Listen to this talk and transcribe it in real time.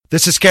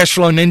This is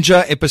Cashflow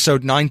Ninja,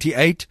 episode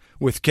 98,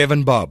 with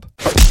Kevin Bupp.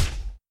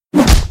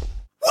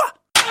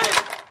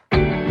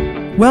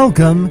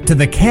 Welcome to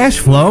the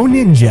Cashflow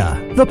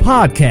Ninja, the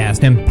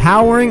podcast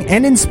empowering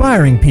and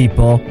inspiring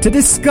people to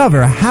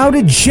discover how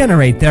to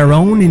generate their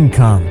own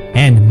income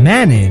and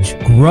manage,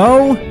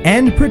 grow,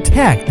 and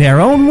protect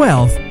their own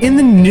wealth in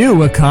the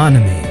new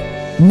economy.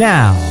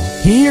 Now,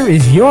 here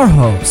is your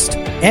host,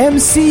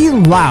 MC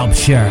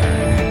Laubscher.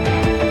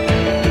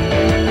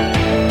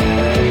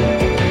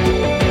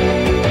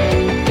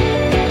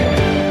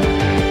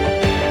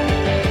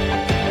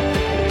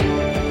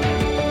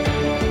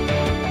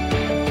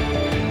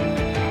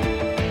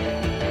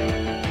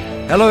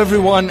 Hello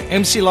everyone,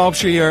 MC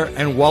Laubscher here,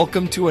 and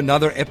welcome to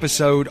another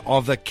episode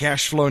of the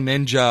Cashflow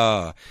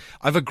Ninja.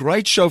 I have a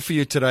great show for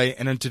you today,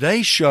 and in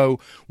today's show,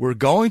 we're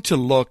going to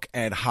look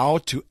at how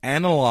to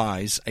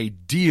analyze a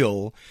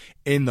deal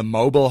in the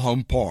mobile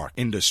home park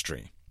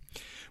industry.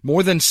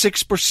 More than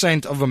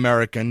 6% of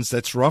Americans,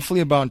 that's roughly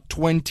about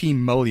 20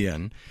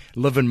 million,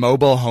 live in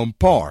mobile home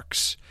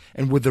parks.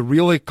 And with the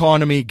real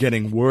economy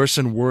getting worse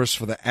and worse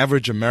for the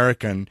average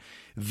American,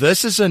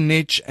 this is a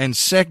niche and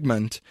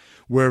segment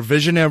where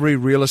visionary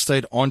real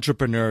estate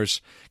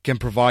entrepreneurs can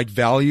provide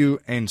value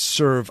and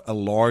serve a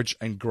large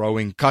and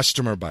growing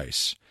customer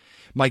base.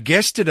 My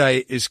guest today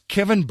is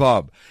Kevin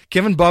Bupp.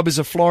 Kevin Bupp is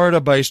a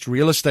Florida-based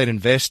real estate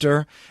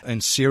investor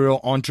and serial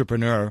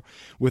entrepreneur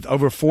with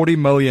over $40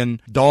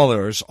 million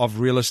of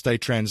real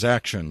estate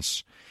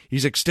transactions.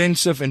 His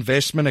extensive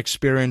investment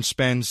experience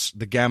spans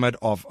the gamut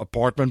of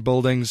apartment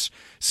buildings,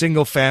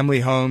 single-family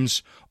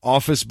homes,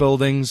 office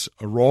buildings,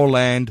 raw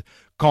land,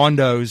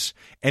 condos,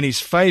 and his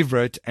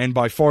favorite and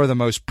by far the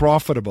most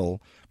profitable,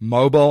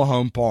 mobile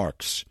home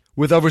parks.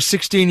 With over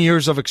 16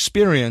 years of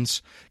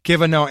experience,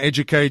 Kevin now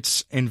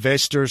educates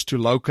investors to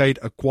locate,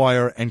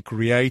 acquire, and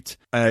create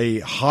a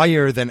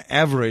higher than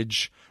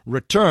average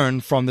return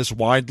from this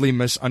widely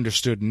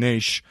misunderstood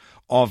niche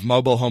of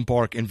mobile home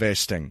park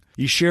investing.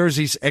 He shares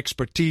his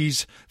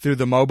expertise through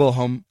the Mobile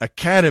Home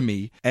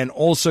Academy and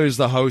also is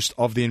the host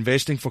of the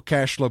Investing for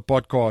Cashflow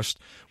podcast.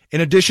 In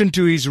addition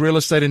to his real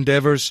estate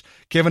endeavors,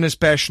 Kevin is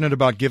passionate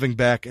about giving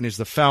back and is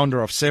the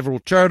founder of several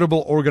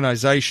charitable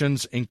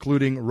organizations,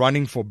 including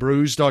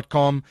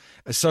runningforbrews.com,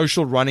 a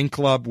social running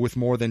club with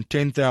more than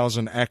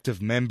 10,000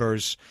 active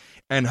members,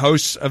 and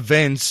hosts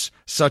events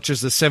such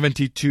as the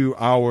 72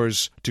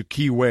 Hours to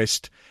Key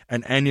West,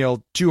 an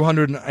annual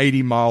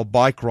 280-mile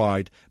bike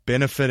ride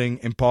benefiting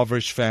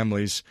impoverished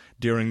families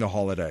during the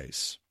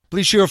holidays.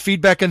 Please share your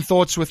feedback and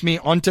thoughts with me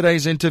on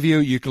today's interview.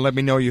 You can let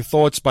me know your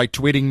thoughts by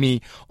tweeting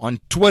me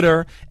on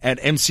Twitter at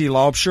MC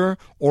Laubscher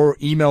or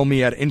email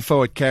me at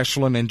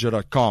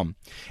info@cashflowninja.com.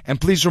 And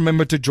please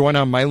remember to join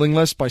our mailing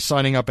list by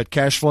signing up at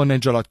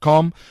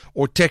cashflowninja.com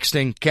or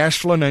texting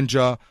Cashflow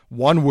Ninja,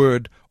 one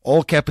word,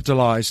 all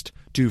capitalized,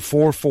 to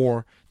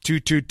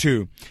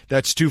 44222.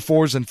 That's 2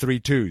 4s and 3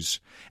 2s.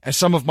 As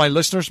some of my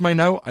listeners may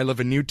know, I live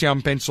in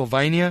Newtown,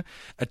 Pennsylvania,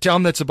 a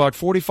town that's about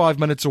 45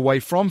 minutes away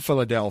from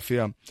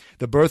Philadelphia,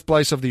 the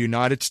birthplace of the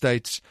United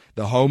States,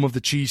 the home of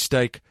the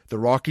cheesesteak, the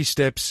Rocky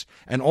Steps,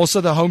 and also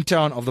the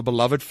hometown of the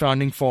beloved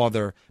founding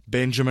father,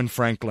 Benjamin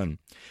Franklin.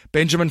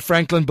 Benjamin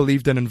Franklin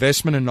believed that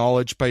investment in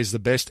knowledge pays the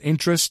best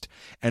interest,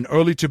 and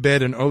early to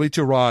bed and early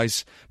to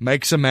rise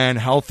makes a man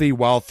healthy,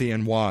 wealthy,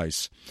 and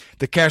wise.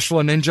 The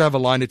Cashflow Ninja have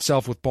aligned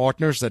itself with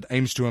partners that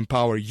aims to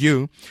empower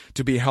you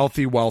to be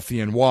healthy,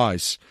 wealthy, and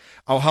wise.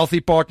 Our healthy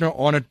partner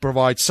on it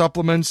provides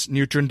supplements,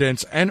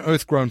 nutrient-dense and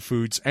earth-grown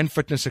foods, and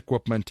fitness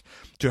equipment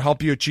to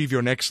help you achieve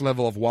your next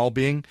level of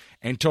well-being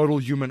and total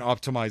human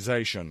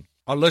optimization.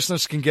 Our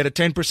listeners can get a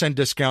 10%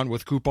 discount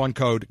with coupon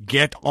code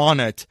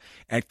GETONIT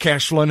at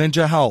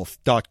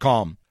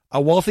cashflowninjahealth.com.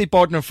 Our Wealthy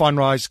Partner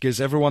Fundrise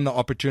gives everyone the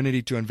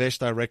opportunity to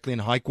invest directly in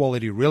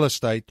high-quality real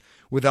estate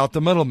without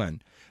the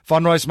middleman.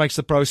 Fundrise makes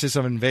the process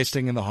of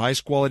investing in the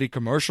highest quality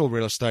commercial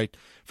real estate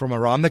from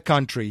around the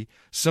country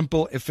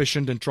simple,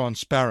 efficient, and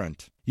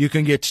transparent. You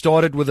can get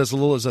started with as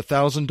little as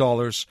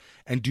 $1,000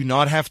 and do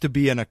not have to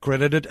be an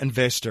accredited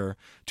investor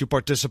to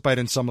participate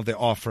in some of their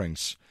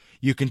offerings.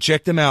 You can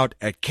check them out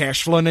at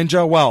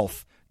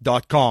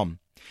cashflowninjawealth.com.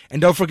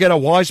 And don't forget our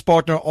wise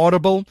partner,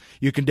 Audible.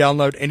 You can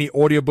download any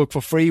audiobook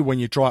for free when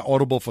you try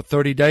Audible for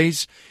 30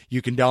 days.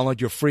 You can download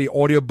your free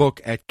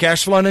audiobook at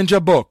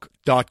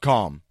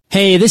cashflowninjabook.com.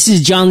 Hey, this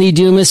is John Lee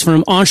Dumas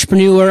from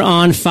Entrepreneur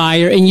on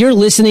Fire, and you're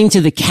listening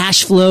to the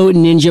Cashflow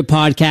Ninja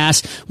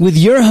podcast with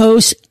your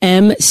host,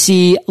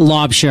 MC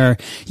Laubscher.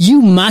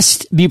 You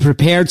must be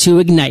prepared to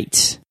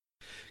ignite.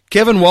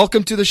 Kevin,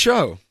 welcome to the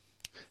show.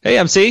 Hey,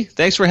 MC.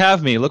 Thanks for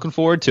having me. Looking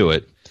forward to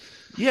it.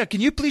 Yeah,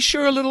 can you please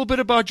share a little bit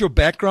about your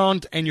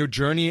background and your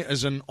journey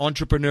as an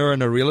entrepreneur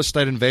and a real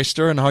estate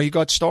investor and how you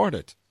got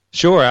started?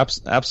 Sure,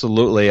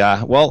 absolutely.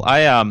 Well,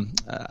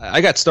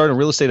 I got started in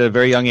real estate at a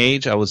very young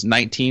age. I was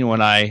 19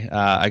 when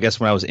I guess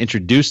when I was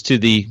introduced to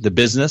the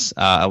business.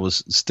 I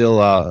was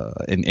still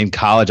in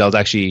college. I was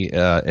actually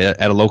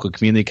at a local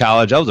community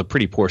college. I was a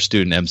pretty poor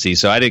student, MC,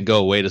 so I didn't go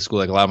away to school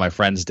like a lot of my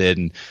friends did,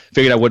 and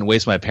figured I wouldn't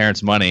waste my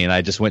parents' money. And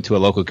I just went to a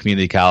local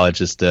community college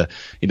just to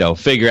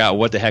figure out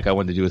what the heck I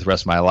wanted to do with the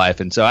rest of my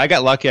life. And so I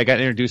got lucky. I got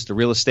introduced to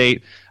real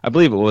estate. I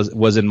believe it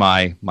was in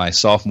my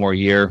sophomore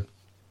year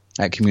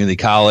at community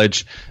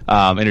college,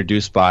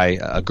 introduced by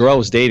a girl I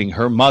was dating.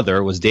 Her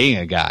mother was dating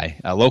a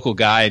guy, a local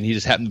guy, and he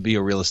just happened to be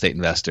a real estate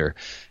investor.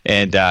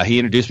 And he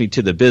introduced me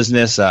to the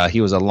business. He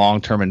was a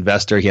long-term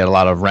investor. He had a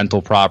lot of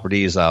rental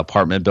properties,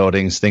 apartment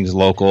buildings, things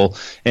local.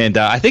 And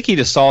I think he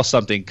just saw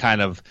something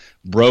kind of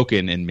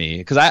broken in me,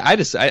 because I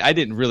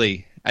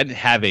didn't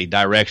have a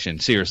direction.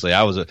 Seriously,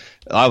 I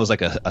was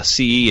like a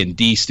C and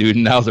D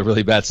student. I was a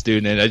really bad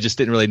student, and I just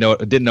didn't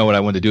know what I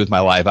wanted to do with my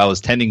life. I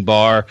was tending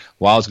bar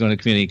while I was going to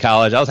community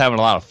college. I was having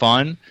a lot of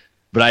fun,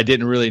 but I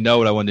didn't really know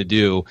what I wanted to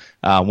do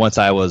once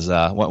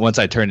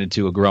I turned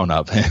into a grown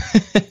up.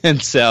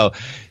 And so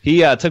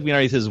he took me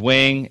underneath his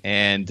wing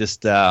and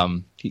just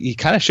he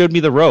kind of showed me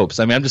the ropes.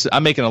 I mean,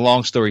 I'm making a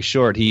long story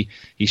short. He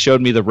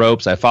showed me the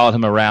ropes. I followed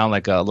him around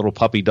like a little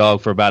puppy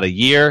dog for about a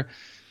year.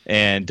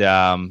 And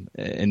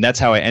that's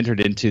how I entered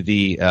into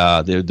the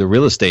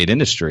real estate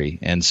industry.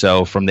 And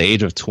so from the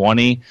age of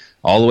 20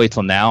 all the way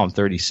till now, I'm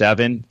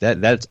 37.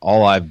 That's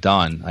all I've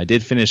done. I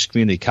did finish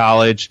community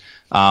college,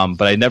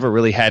 but I never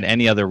really had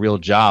any other real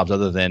jobs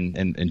other than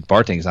and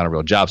bartending is not a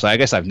real job. So I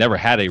guess I've never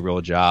had a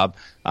real job.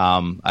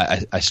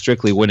 I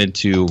strictly went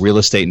into real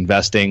estate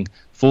investing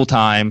full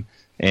time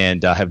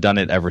and have done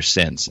it ever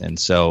since. And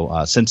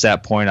so since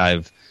that point,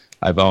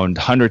 I've owned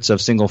hundreds of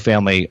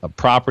single-family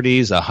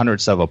properties,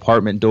 hundreds of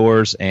apartment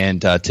doors,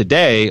 and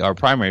today our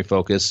primary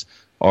focus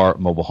are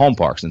mobile home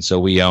parks. And so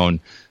we own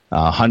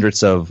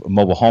hundreds of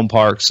mobile home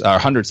parks,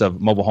 hundreds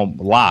of mobile home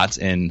lots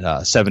in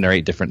 7 or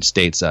 8 different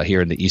states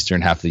here in the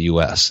eastern half of the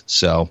U.S.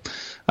 So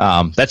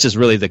that's just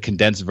really the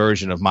condensed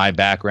version of my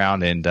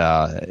background and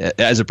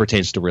as it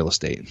pertains to real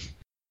estate.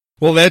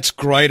 Well, that's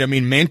great. I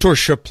mean,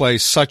 mentorship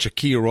plays such a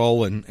key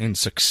role in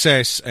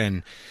success,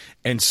 and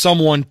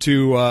someone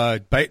to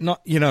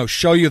not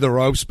show you the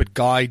ropes, but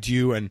guide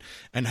you and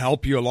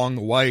help you along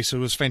the way. So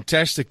it was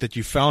fantastic that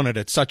you found it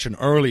at such an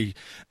early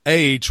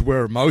age,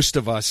 where most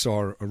of us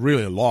are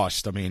really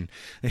lost. I mean,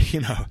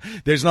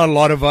 there's not a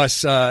lot of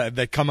us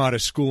that come out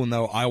of school and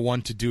know I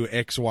want to do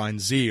X, Y,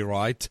 and Z,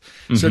 right?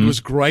 Mm-hmm. So it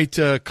was great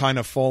to kind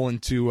of fall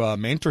into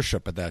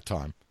mentorship at that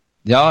time.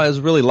 Yeah, I was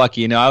really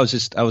lucky. I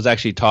was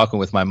actually talking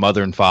with my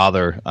mother and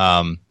father.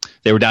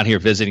 They were down here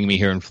visiting me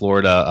here in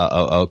Florida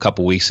a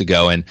couple weeks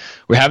ago, and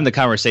we're having the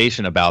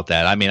conversation about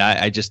that. I mean,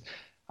 I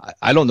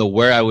don't know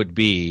where I would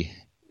be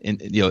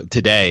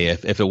today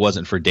if it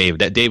wasn't for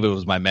David. That David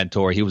was my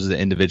mentor. He was the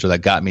individual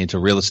that got me into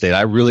real estate.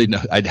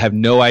 I'd have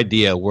no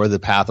idea where the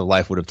path of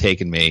life would have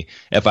taken me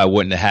if I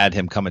wouldn't have had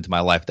him come into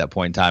my life at that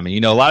point in time.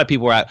 And a lot of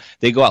people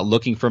they go out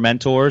looking for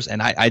mentors,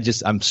 and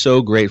I'm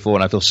so grateful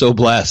and I feel so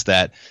blessed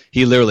that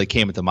he literally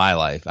came into my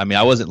life. I mean,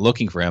 I wasn't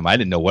looking for him. I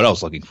didn't know what I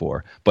was looking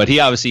for, but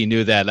he obviously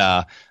knew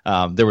that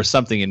there was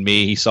something in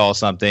me. He saw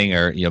something,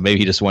 or maybe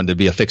he just wanted to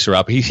be a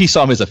fixer-upper. He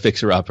saw me as a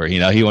fixer-upper.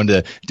 He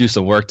wanted to do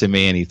some work to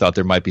me, and he thought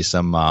there might be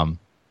some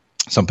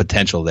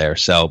potential there.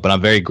 So, but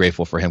I'm very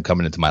grateful for him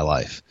coming into my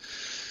life.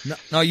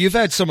 Now, you've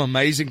had some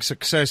amazing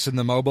success in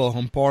the mobile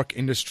home park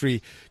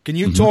industry. Can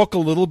you talk a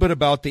little bit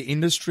about the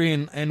industry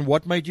and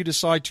what made you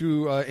decide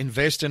to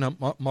invest in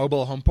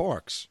mobile home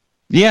parks?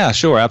 Yeah,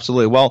 sure,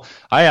 absolutely. Well,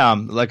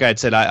 like I had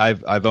said,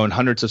 I've owned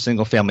hundreds of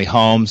single-family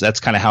homes. That's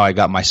kind of how I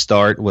got my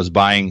start, was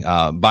buying,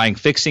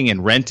 fixing,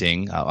 and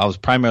renting. I was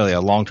primarily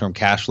a long-term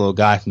cash flow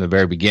guy from the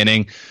very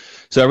beginning.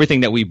 So everything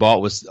that we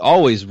bought was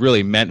always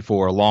really meant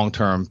for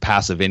long-term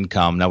passive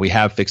income. Now, we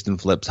have fixed and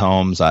flipped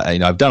homes.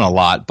 I've done a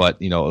lot, but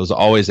it was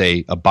always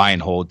a buy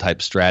and hold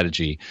type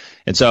strategy.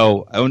 And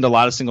so I owned a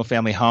lot of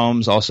single-family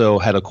homes. Also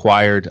had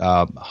acquired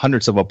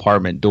hundreds of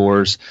apartment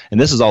doors, and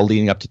this is all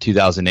leading up to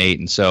 2008.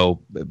 And so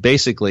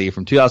basically,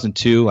 from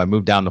 2002, I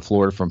moved down to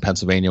Florida from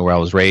Pennsylvania, where I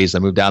was raised. I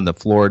moved down to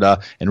Florida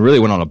and really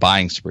went on a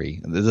buying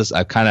spree.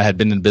 I kind of had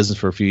been in business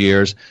for a few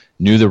years,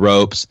 knew the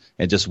ropes,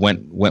 and just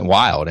went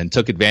wild and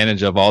took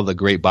advantage of all the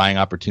great buying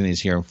opportunities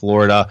here in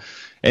Florida.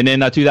 And then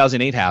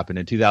 2008 happened.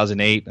 In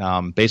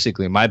 2008,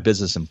 basically my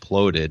business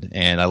imploded,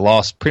 and I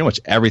lost pretty much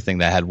everything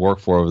that I had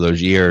worked for over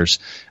those years.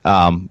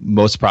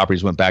 Most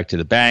properties went back to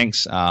the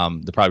banks.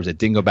 The properties that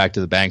didn't go back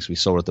to the banks, we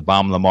sold at the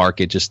bottom of the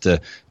market just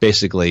to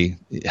basically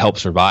help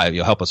survive.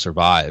 Help us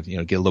survive. Get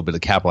a little bit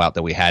of capital out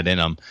that we had in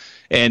them.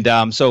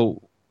 And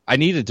so I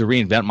needed to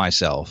reinvent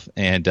myself,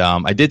 and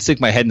I did stick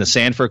my head in the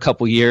sand for a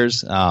couple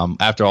years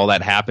after all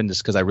that happened,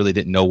 just because I really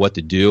didn't know what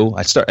to do.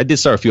 I did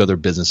start a few other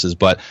businesses,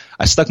 but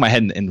I stuck my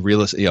head in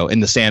real estate, in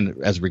the sand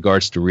as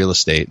regards to real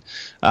estate.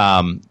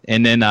 And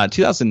then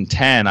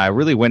 2010, I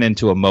really went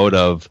into a mode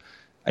of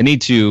I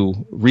need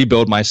to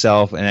rebuild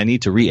myself, and I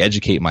need to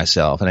re-educate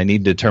myself, and I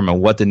need to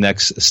determine what the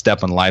next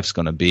step in life is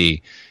going to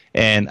be.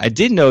 And I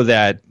did know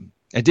that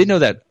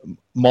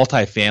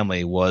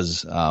multifamily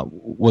was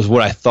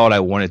what I thought I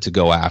wanted to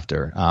go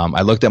after.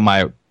 I looked at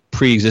my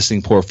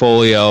pre-existing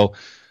portfolio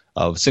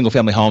of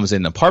single-family homes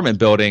in apartment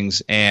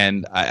buildings,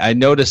 and I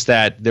noticed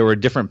that there were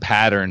different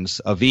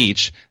patterns of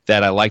each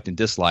that I liked and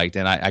disliked.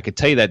 And I could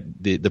tell you that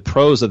the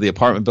pros of the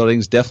apartment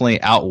buildings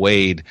definitely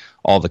outweighed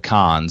all the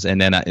cons. And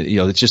then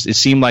it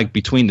seemed like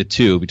between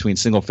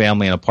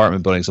single-family and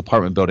apartment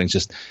buildings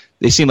just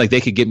they seemed like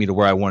they could get me to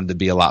where I wanted to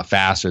be a lot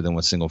faster than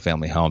with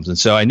single-family homes. And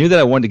so I knew that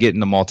I wanted to get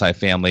into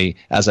multifamily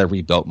as I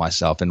rebuilt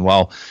myself. And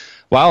while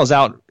I was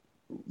out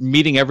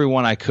meeting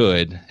everyone I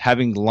could,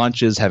 having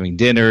lunches, having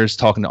dinners,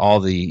 talking to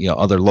all the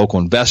other local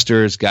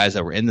investors, guys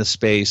that were in the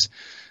space,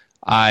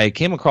 I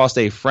came across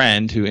a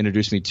friend who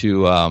introduced me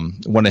to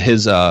one of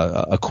his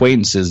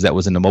acquaintances that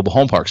was in the mobile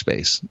home park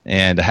space.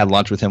 And I had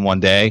lunch with him one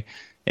day,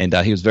 and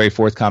he was very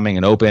forthcoming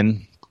and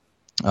open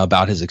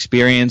about his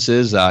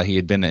experiences. He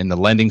had been in the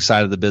lending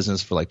side of the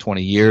business for like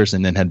 20 years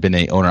and then had been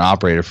an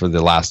owner-operator for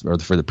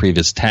the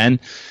previous 10.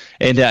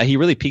 And he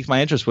really piqued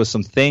my interest with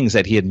some things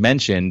that he had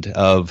mentioned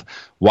of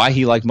why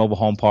he liked mobile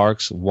home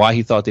parks, why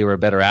he thought they were a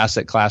better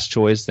asset class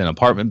choice than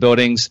apartment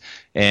buildings.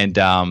 And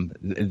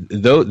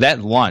though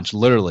that lunch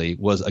literally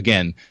was,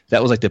 again,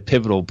 that was like the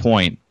pivotal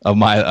point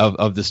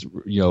of this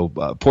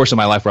portion of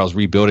my life where I was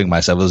rebuilding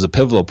myself. It was a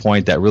pivotal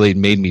point that really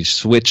made me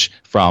switch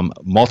from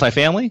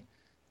multifamily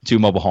to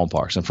mobile home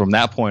parks. And from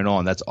that point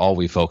on, that's all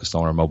we focused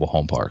on, our mobile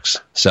home parks.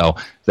 So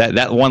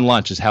that one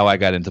lunch is how I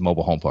got into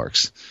mobile home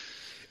parks.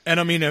 And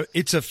I mean,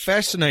 it's a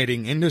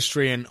fascinating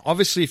industry. And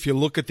obviously, if you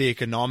look at the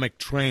economic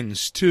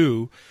trends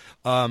too,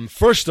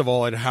 first of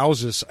all, it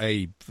houses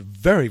a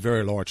very,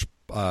 very large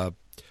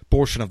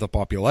portion of the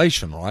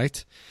population,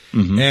 right?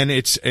 Mm-hmm. And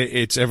it's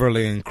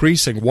everly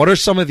increasing. What are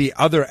some of the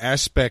other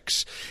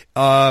aspects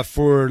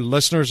for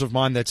listeners of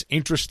mine that's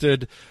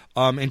interested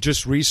in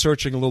just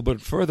researching a little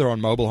bit further on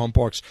mobile home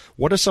parks?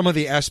 What are some of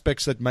the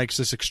aspects that makes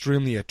this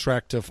extremely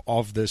attractive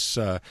of this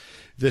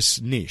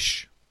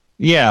niche?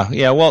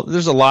 Yeah. Well,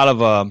 there's a lot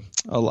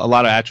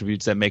of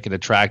attributes that make it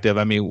attractive.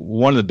 I mean,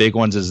 one of the big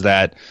ones is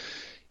that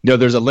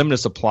there's a limited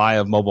supply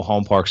of mobile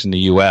home parks in the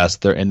U.S.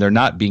 They're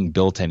not being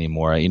built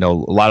anymore. A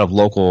lot of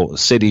local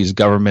cities,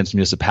 governments,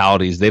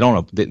 municipalities, they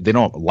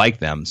don't like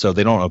them, so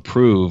they don't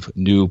approve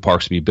new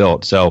parks to be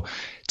built. So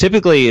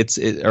typically,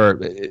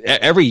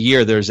 every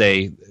year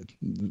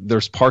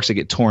there's parks that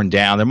get torn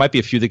down. There might be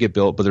a few that get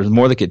built, but there's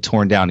more that get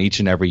torn down each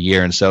and every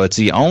year. And so it's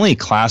the only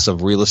class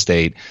of real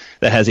estate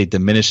that has a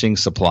diminishing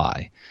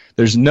supply.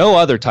 There's no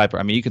other type.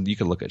 I mean, you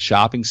can look at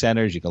shopping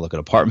centers, you can look at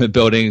apartment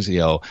buildings,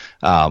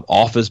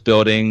 office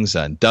buildings,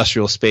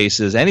 industrial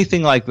spaces,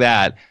 anything like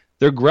that.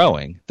 They're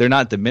growing. They're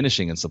not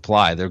diminishing in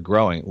supply. They're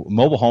growing.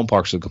 Mobile home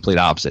parks are the complete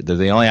opposite. They're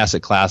the only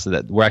asset class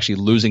that we're actually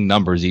losing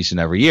numbers each and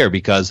every year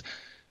because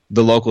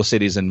the local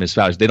cities and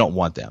municipalities, they don't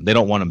want them. They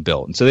don't want them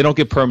built. And so they don't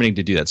get permitting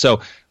to do that. So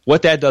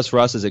what that does for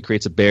us is it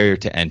creates a barrier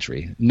to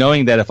entry.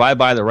 Knowing that if I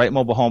buy the right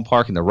mobile home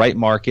park in the right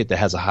market that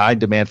has a high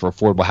demand for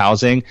affordable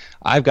housing,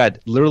 I've got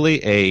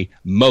literally a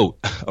moat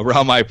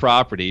around my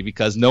property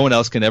because no one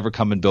else can ever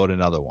come and build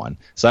another one.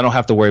 So I don't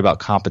have to worry about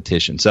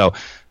competition. So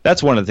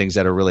that's one of the things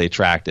that are really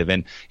attractive.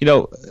 And,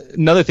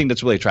 another thing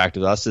that's really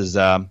attractive to us is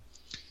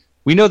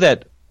we know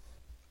that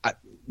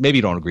maybe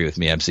you don't agree with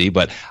me, MC,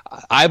 but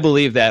I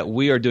believe that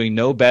we are doing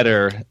no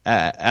better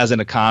as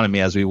an economy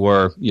as we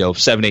were,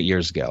 7-8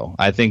 years ago.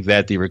 I think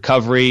that the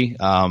recovery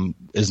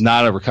is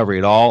not a recovery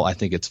at all. I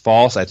think it's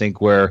false. I think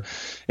we're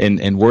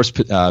in worse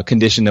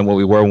condition than what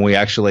we were when we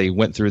actually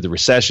went through the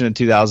recession in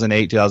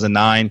 2008,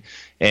 2009.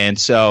 And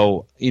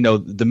so,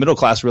 the middle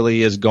class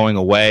really is going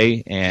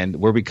away, and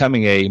we're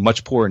becoming a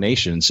much poorer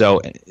nation. So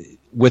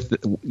with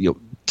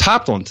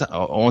topped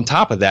on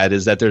top of that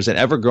is that there's an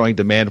ever-growing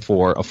demand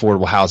for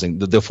affordable housing.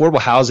 The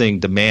affordable housing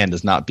demand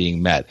is not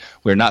being met.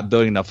 We're not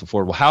building enough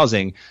affordable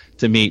housing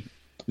to meet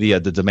the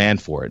demand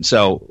for it.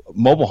 So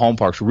mobile home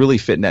parks really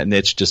fit in that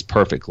niche just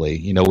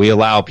perfectly. We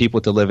allow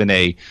people to live in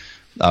a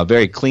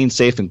very clean,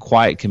 safe, and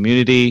quiet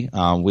community.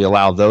 We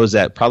allow those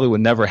that probably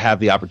would never have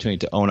the opportunity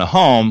to own a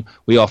home.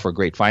 We offer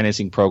great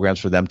financing programs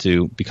for them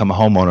to become a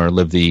homeowner and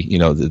live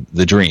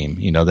the dream,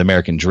 the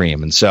American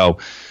dream. And so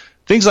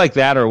things like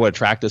that are what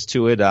attract us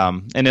to it.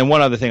 And then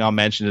one other thing I'll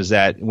mention is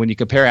that when you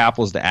compare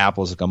apples to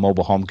apples, like a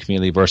mobile home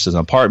community versus an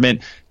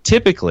apartment,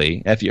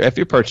 typically, if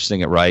you're purchasing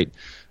it right,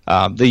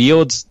 the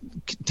yields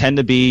tend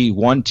to be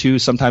 1, 2,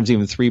 sometimes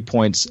even 3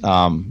 points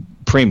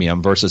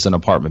premium versus an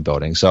apartment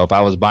building. So if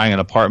I was buying an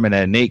apartment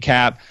at an 8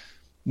 cap,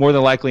 more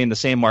than likely in the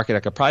same market,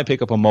 I could probably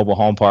pick up a mobile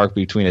home park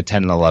between a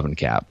 10 and 11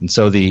 cap. And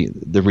so the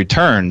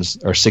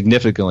returns are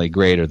significantly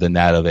greater than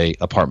that of a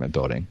apartment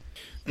building.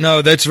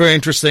 No, that's very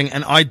interesting,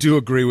 and I do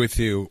agree with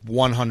you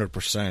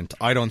 100%.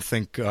 I don't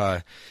think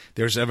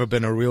there's ever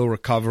been a real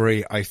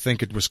recovery. I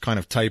think it was kind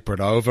of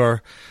tapered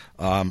over.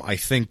 I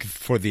think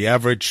for the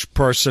average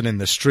person in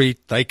the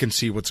street, they can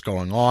see what's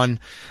going on.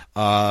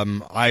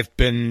 I've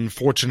been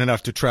fortunate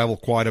enough to travel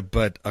quite a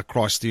bit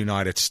across the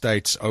United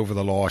States over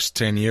the last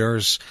 10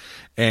 years.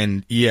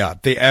 And yeah,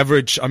 the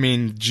average, I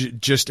mean,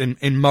 just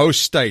in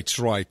most states,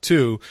 right,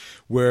 too,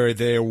 where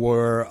there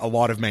were a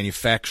lot of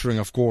manufacturing,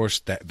 of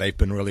course, that they've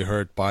been really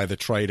hurt by the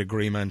trade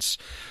agreements.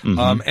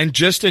 And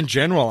just in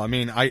general, I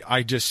mean,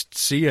 I just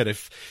see it.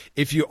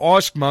 If you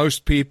ask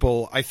most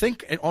people, I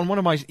think on one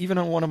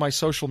of my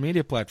social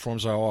media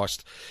platforms, I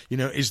asked,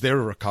 is there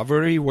a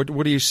recovery? What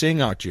are you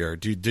seeing out here?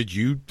 Did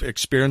you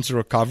experience a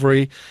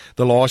recovery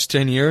the last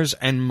 10 years?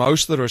 And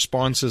most of the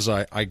responses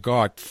I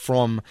got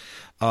from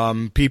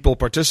people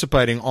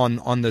participating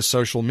on the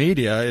social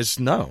media is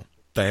no.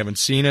 They haven't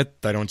seen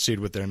it. They don't see it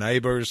with their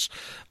neighbors,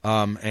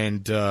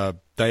 and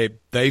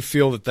they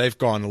feel that they've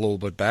gone a little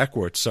bit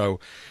backwards. So,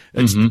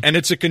 it's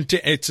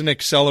an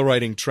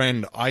accelerating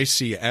trend I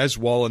see as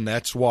well, and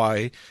that's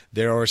why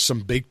there are some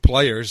big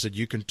players that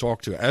you can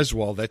talk to as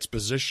well that's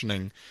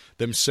positioning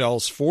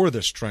themselves for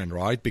this trend,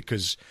 right?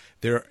 Because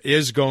there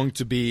is going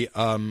to be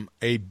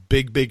a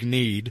big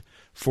need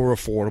for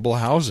affordable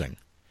housing.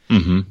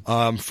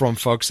 From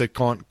folks that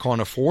can't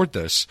afford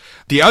this.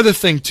 The other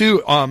thing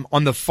too,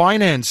 on the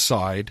finance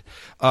side,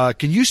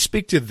 can you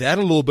speak to that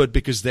a little bit,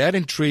 because that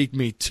intrigued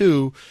me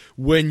too.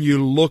 When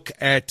you look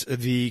at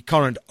the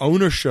current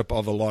ownership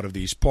of a lot of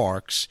these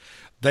parks,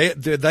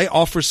 they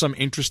offer some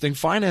interesting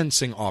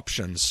financing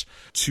options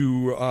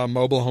to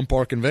mobile home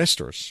park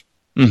investors.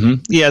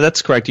 Yeah,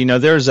 that's correct.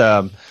 There's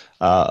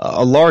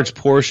a large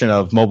portion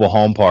of mobile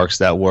home parks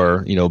that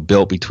were,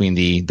 built between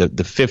the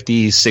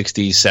 50s,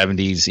 60s,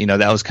 70s.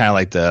 That was kind of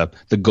like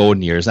the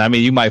golden years. I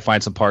mean, you might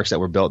find some parks that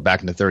were built back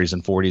in the 30s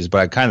and 40s,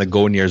 but kind of the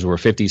golden years were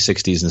 50s,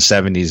 60s,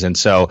 and 70s. And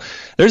so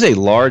there's a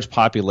large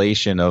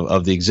population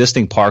of the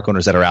existing park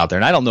owners that are out there.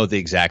 And I don't know the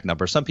exact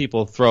number. Some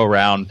people throw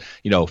around,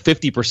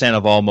 50%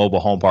 of all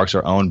mobile home parks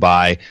are owned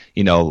by,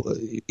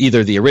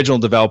 either the original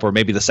developer or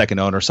maybe the second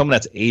owner, someone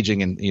that's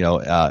aging and,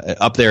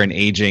 up there and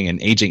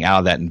aging out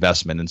of that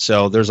investment. And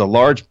so there's a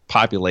large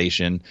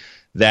population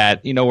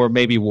that, were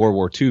maybe World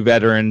War II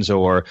veterans,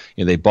 or,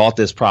 they bought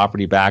this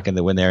property back and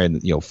when they're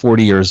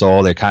 40 years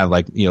old, they're kind of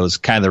like, it's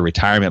kind of their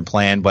retirement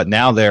plan, but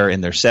now they're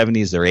in their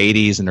 70s, their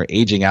 80s, and they're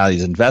aging out of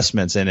these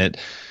investments. And it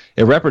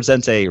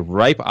represents a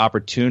ripe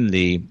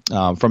opportunity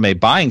from a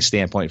buying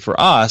standpoint for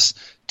us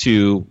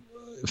to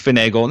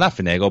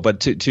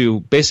to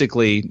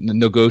basically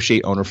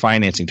negotiate owner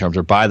financing terms,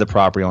 or buy the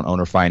property on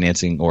owner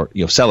financing or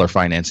seller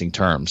financing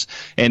terms.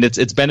 And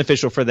it's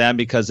beneficial for them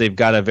because they've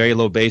got a very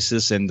low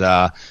basis, and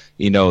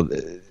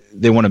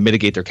they want to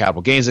mitigate their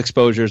capital gains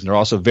exposures, and they're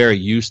also very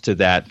used to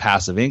that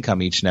passive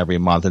income each and every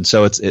month. And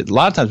so a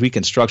lot of times we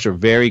can structure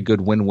very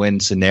good win-win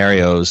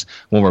scenarios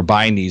when we're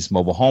buying these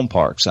mobile home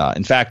parks.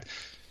 In fact,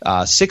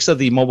 6 of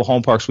the mobile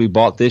home parks we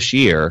bought this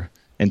year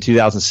in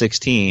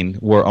 2016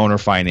 were owner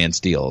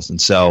finance deals.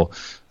 And so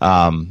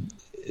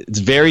it's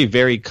very,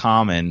 very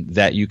common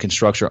that you can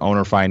structure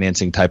owner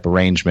financing type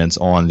arrangements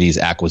on these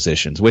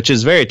acquisitions, which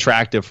is very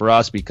attractive for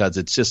us because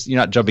it's just, you're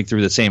not jumping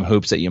through the same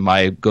hoops that you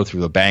might go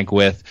through the bank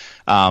with.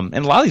 And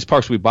a lot of these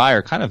parks we buy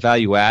are kind of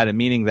value added,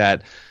 meaning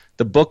that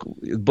the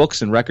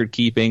books and record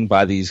keeping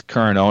by these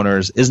current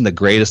owners isn't the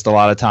greatest a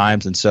lot of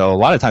times. And so a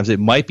lot of times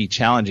it might be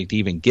challenging to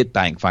even get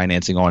bank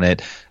financing on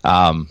it.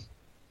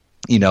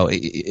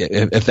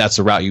 If that's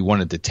the route you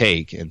wanted to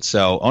take. And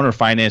so owner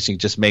financing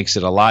just makes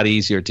it a lot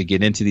easier to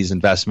get into these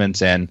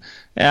investments. And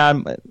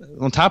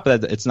on top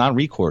of that, it's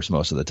non-recourse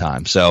most of the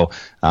time, so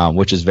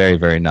which is very,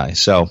 very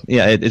nice. So,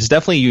 yeah, it's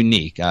definitely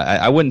unique.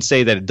 I wouldn't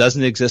say that it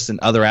doesn't exist in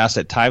other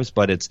asset types,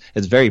 but it's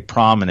very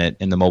prominent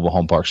in the mobile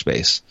home park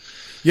space.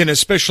 Yeah, and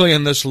especially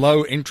in this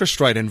low interest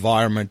rate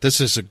environment,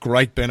 this is a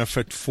great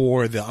benefit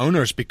for the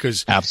owners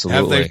because have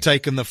they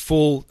taken the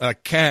full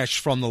cash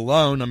from the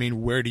loan? I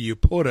mean, where do you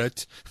put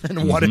it,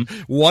 and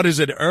what is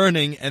it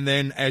earning? And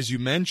then, as you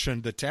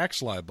mentioned, the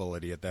tax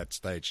liability at that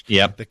stage.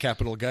 Yep. The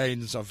capital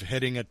gains of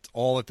hitting it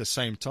all at the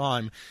same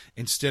time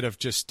instead of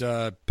just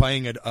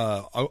paying it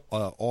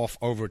off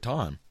over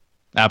time.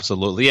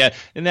 Absolutely. Yeah.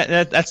 And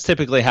that's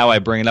typically how I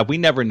bring it up. We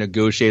never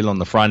negotiate on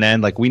the front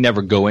end. Like, we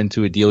never go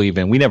into a deal we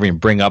never even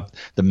bring up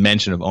the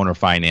mention of owner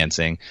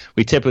financing.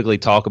 We typically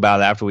talk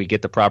about it after we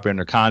get the property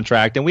under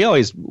contract, and we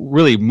always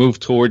really move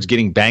towards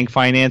getting bank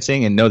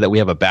financing and know that we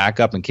have a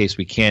backup in case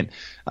we can't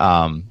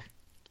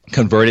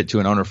convert it to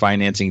an owner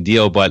financing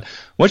deal. But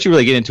once you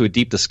really get into a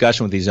deep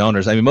discussion with these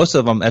owners, I mean, most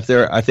of them, if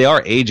they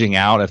are aging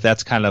out, if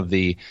that's kind of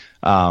the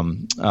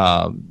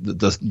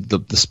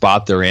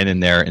spot they're in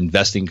their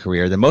investing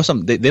career, then most of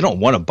them, they don't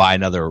want to buy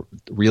another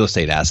real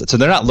estate asset. So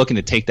they're not looking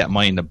to take that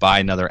money to buy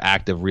another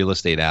active real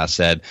estate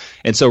asset.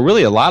 And so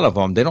really a lot of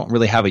them, they don't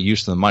really have a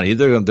use for the money.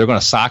 Either they're going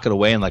to sock it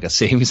away in like a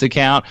savings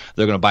account,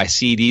 they're going to buy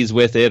CDs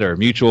with it or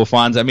mutual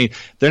funds. I mean,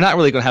 they're not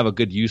really going to have a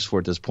good use for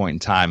it at this point in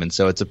time. And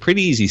so it's a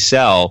pretty easy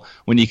sell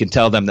when you can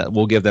tell them that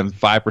we'll give them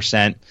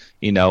 5%,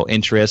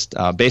 interest,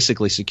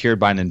 basically secured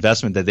by an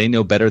investment that they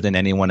know better than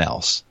anyone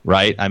else,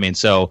 right? I mean,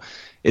 so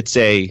I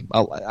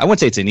wouldn't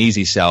say it's an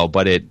easy sell,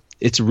 but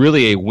it's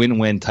really a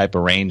win-win type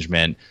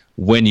arrangement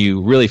when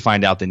you really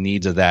find out the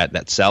needs of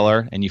that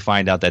seller, and you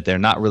find out that they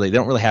don't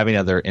really have any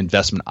other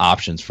investment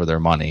options for their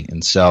money.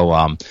 And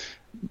so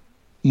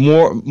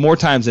more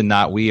times than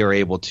not, we are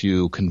able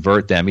to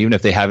convert them, even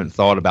if they haven't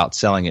thought about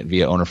selling it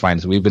via owner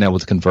finance. We've been able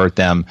to convert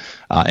them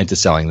into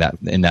selling that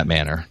in that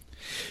manner.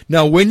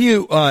 Now, when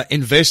you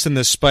invest in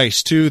this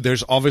space too,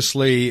 there's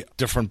obviously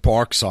different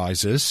park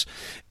sizes,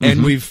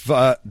 and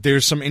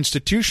there's some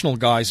institutional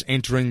guys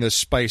entering this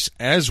space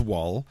as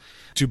well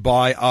to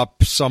buy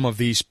up some of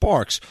these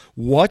parks.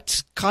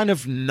 What kind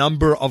of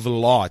number of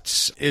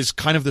lots is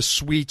kind of the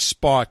sweet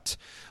spot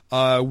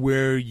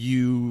where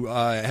you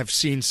have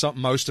seen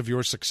most of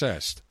your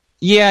success?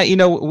 Yeah,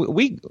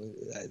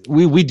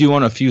 we do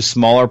own a few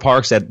smaller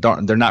parks that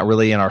they're not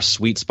really in our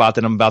sweet spot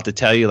that I'm about to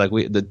tell you. Like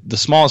the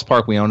smallest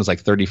park we own is like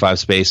 35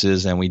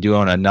 spaces, and we do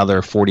own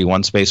another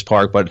 41 space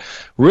park. But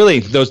really,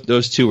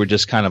 those two were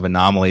just kind of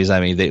anomalies. I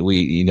mean, they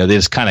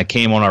just kind of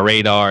came on our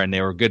radar, and they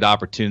were good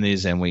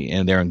opportunities,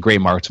 and they're in great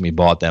markets, and we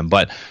bought them.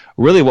 But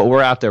really, what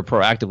we're out there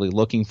proactively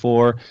looking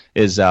for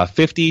is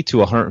 50 to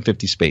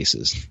 150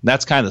 spaces.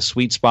 That's kind of the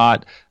sweet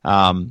spot.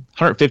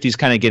 150 is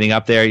kind of getting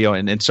up there.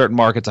 And in certain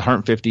markets,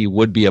 150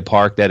 would be a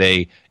park that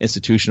a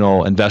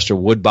institutional investor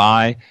would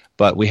buy.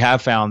 But we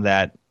have found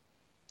that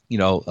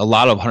a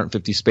lot of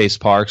 150 space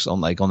parks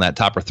on that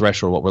top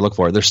threshold, what we're looking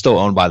for, they're still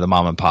owned by the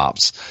mom and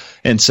pops.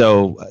 And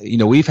so,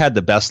 we've had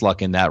the best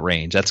luck in that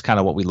range. That's kind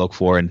of what we look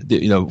for.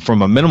 And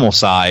from a minimal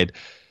side,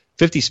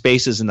 50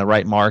 spaces in the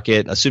right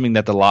market, assuming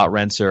that the lot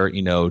rents are,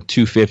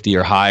 $250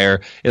 or higher,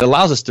 it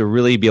allows us to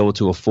really be able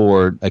to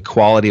afford a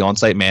quality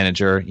on-site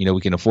manager. We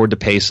can afford to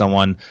pay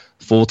someone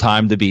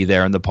full-time to be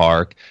there in the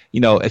park.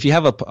 If you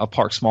have a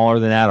park smaller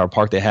than that, or a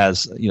park that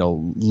has,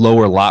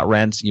 lower lot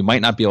rents, you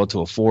might not be able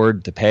to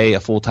afford to pay a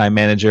full-time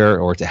manager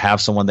or to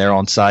have someone there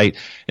on site.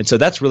 And so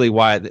that's really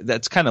why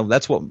that's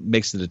what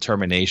makes the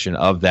determination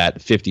of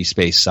that 50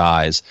 space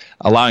size,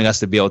 allowing us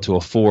to be able to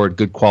afford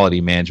good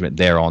quality management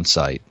there on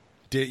site.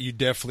 You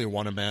definitely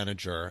want a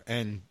manager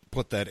and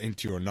put that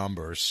into your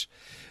numbers.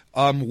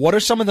 What are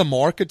some of the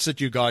markets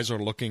that you guys are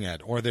looking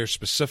at? Are there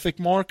specific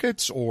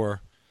markets, or?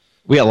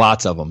 We have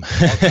lots of them.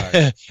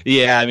 Okay.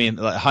 Yeah, I mean,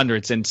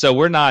 hundreds. And so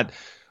we're not,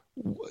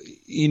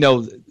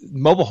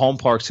 mobile home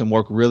parks can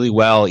work really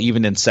well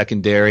even in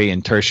secondary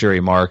and tertiary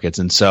markets.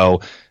 And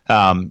so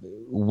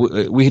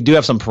we do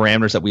have some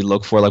parameters that we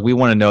look for. Like, we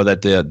want to know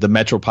that the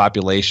metro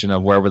population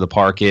of wherever the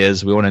park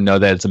is, we want to know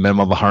that it's a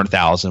minimum of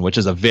 100,000, which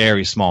is a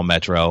very small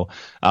metro.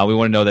 We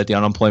want to know that the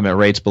unemployment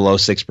rate's below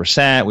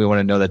 6%. We want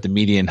to know that the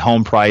median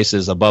home price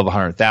is above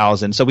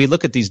 100,000. So we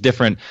look at these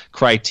different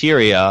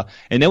criteria,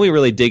 and then we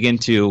really dig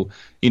into,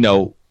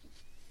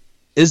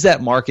 is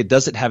that market,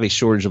 does it have a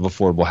shortage of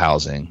affordable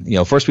housing?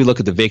 First we look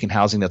at the vacant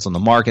housing that's on the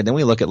market, then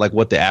we look at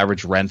what the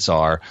average rents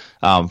are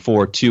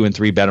for 2 and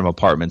 3 bedroom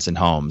apartments and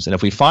homes. And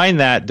if we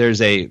find that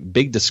there's a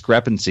big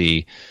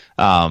discrepancy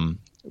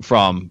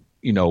from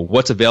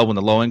what's available in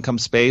the low income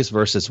space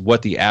versus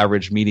what the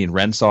average median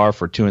rents are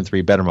for 2 and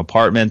 3 bedroom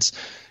apartments,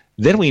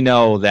 then we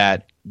know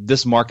that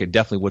this market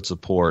definitely would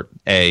support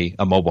a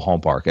mobile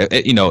home park.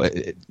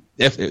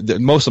 If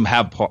most of them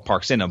have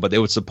parks in them, but they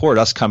would support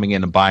us coming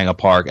in and buying a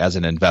park as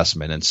an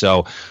investment. And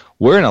so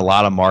we're in a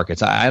lot of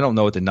markets. I don't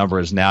know what the number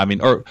is now. I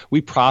mean, or we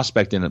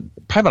prospect in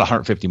probably about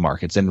 150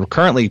 markets. And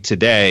currently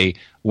today,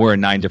 we're in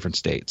 9 different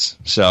states.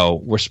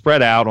 So we're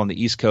spread out on the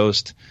East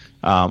Coast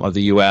of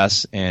the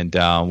U.S., and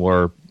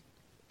we're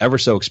ever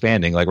so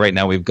expanding. Like right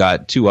now, we've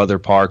got 2 other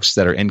parks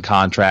that are in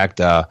contract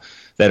that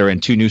are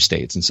in 2 new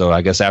states. And so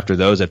I guess after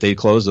those, if they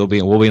close, we'll be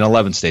in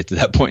 11 states at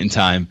that point in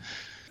time.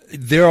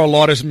 There are a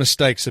lot of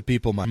mistakes that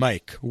people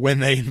make when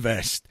they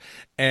invest,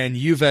 and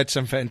you've had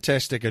some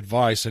fantastic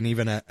advice and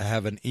even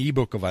have an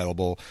ebook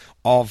available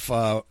of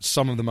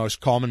some of the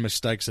most common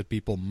mistakes that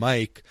people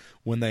make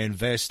when they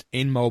invest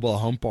in mobile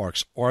home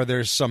parks. Are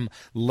there some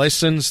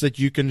lessons that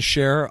you can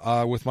share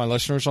with my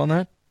listeners on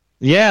that?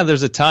 Yeah,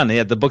 there's a ton.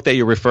 Yeah, the book that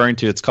you're referring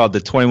to, it's called The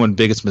 21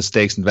 Biggest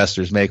Mistakes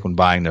Investors Make When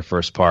Buying Their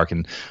First Park.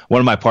 And one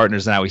of my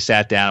partners and I, we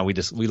sat down. We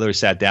literally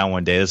sat down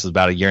one day. This was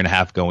about a year and a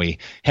half ago. And we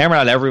hammered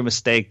out every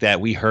mistake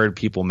that we heard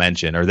people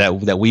mention, or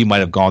that we might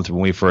have gone through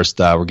when we first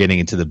were getting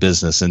into the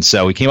business. And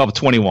so we came up with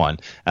 21.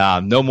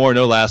 No more,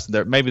 no less.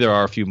 Maybe there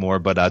are a few more,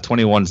 but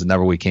 21 is the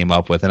number we came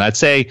up with. And I'd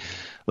say,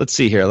 let's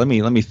see here. Let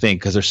me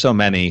think, because there's so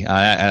many.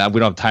 And we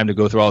don't have time to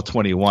go through all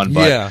 21.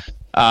 But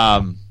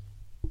yeah.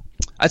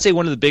 I'd say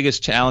one of the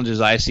biggest challenges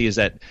I see is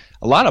that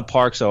a lot of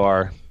parks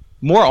are,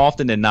 more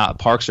often than not,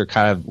 parks are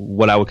kind of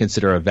what I would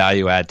consider a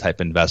value add type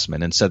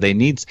investment. And so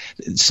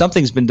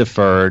something's been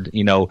deferred.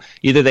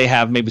 Either they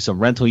have maybe some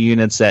rental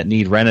units that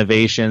need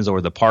renovations, or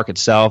the park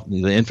itself,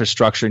 the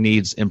infrastructure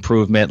needs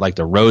improvement, like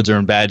the roads are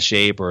in bad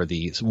shape, or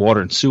the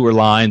water and sewer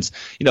lines.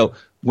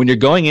 When you're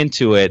going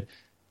into it,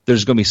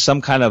 there's going to be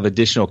some kind of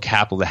additional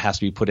capital that has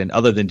to be put in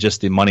other than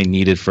just the money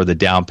needed for the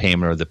down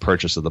payment or the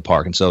purchase of the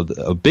park. And so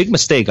a big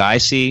mistake I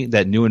see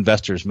that new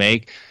investors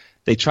make,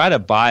 they try to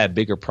buy a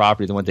bigger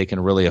property than what they can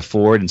really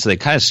afford. And so they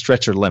kind of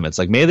stretch their limits.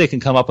 Like maybe they can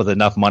come up with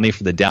enough money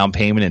for the down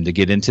payment and to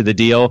get into the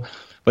deal,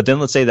 But then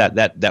let's say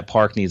that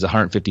park needs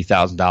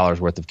 $150,000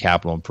 worth of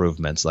capital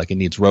improvements. Like it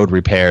needs road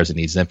repairs, it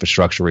needs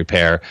infrastructure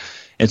repair.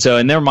 And so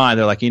in their mind,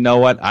 they're like, you know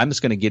what? I'm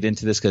just going to get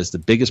into this because it's the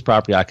biggest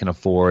property I can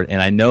afford.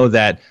 And I know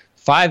that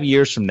 5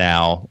 years from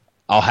now,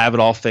 I'll have it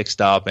all fixed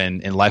up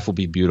and life will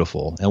be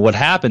beautiful. And what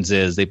happens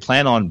is they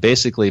plan on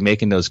basically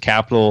making those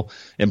capital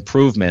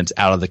improvements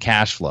out of the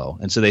cash flow.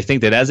 And so they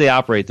think that as they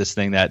operate this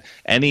thing, that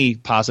any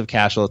positive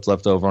cash flow that's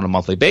left over on a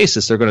monthly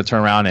basis, they're going to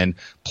turn around and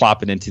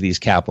plop it into these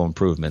capital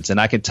improvements. And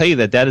I can tell you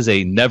that that is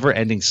a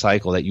never-ending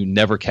cycle that you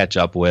never catch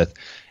up with.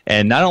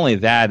 And not only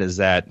that is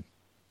that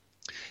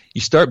you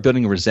start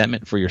building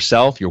resentment for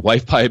yourself. Your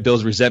wife probably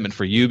builds resentment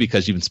for you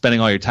because you've been spending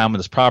all your time on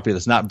this property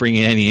that's not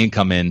bringing any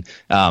income in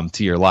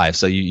to your life.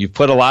 So you've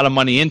put a lot of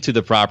money into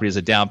the property as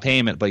a down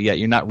payment, but yet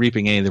you're not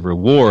reaping any of the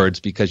rewards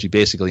because you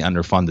basically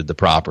underfunded the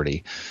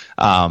property.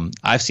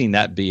 I've seen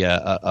that be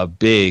a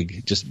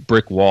big just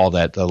brick wall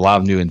that a lot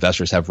of new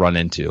investors have run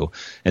into.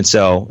 And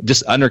so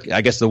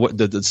I guess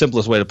the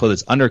simplest way to put it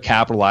is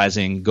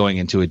undercapitalizing going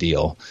into a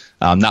deal.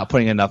 Not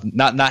putting enough,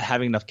 not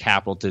having enough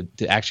capital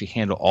to actually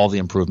handle all the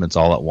improvements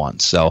all at once.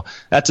 So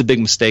that's a big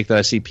mistake that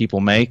I see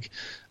people make.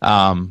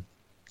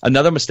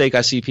 Another mistake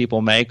I see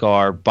people make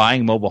are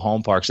buying mobile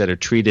home parks that are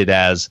treated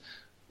as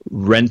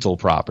rental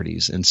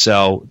properties. And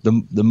so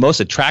the most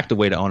attractive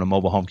way to own a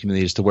mobile home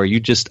community is to where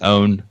you just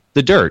own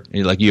the dirt.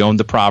 You own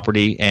the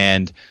property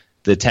and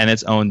the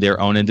tenants own their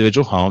own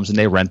individual homes and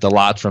they rent the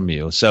lots from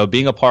you. So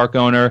being a park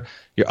owner,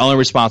 your only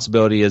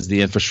responsibility is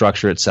the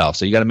infrastructure itself.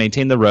 So you got to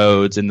maintain the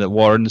roads and the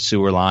water and the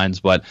sewer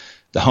lines, but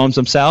the homes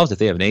themselves, if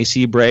they have an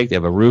AC break, they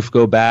have a roof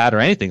go bad or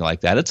anything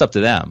like that, it's up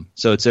to them.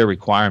 So it's their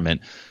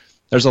requirement.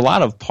 There's a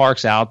lot of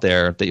parks out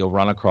there that you'll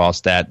run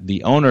across that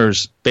the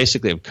owners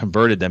basically have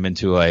converted them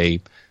into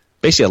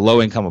basically a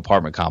low-income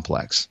apartment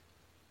complex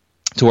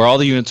to where all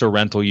the units are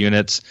rental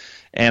units.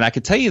 And I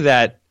can tell you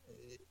that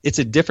it's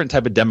a different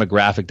type of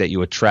demographic that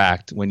you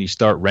attract when you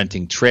start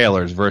renting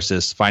trailers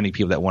versus finding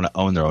people that want to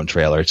own their own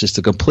trailer. It's just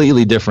a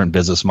completely different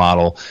business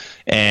model.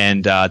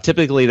 And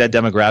typically that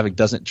demographic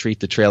doesn't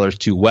treat the trailers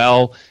too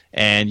well.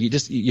 And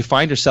you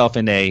find yourself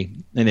in a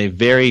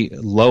very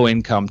low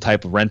income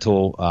type of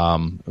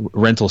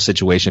rental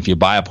situation if you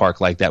buy a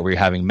park like that where you're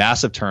having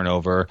massive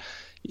turnover.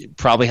 You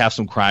probably have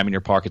some crime in your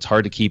park. It's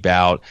hard to keep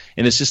out,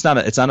 and it's just not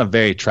a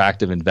very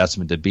attractive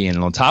investment to be in.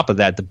 And on top of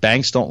that, the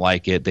banks don't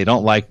like it. They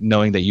don't like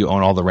knowing that you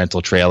own all the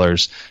rental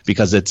trailers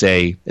because it's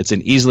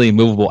an easily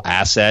movable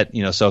asset.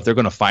 So if they're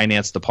going to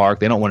finance the park,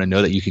 they don't want to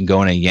know that you can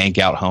go in and yank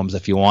out homes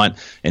if you want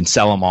and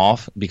sell them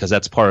off because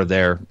that's part of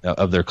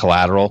their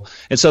collateral.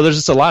 And so there's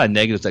just a lot of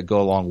negatives that go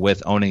along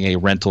with owning a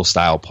rental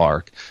style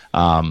park.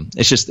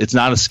 It's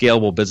not a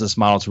scalable business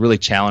model. It's really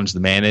challenged to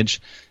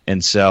manage.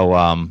 And so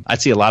I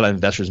see a lot of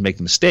investors make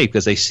the mistake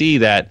because they see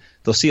that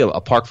they'll see a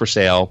park for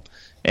sale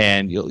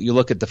and you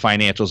look at the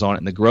financials on it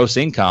and the gross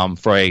income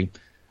for a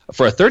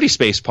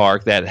 30-space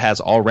park that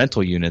has all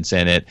rental units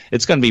in it,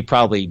 it's going to be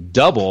probably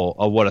double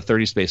of what a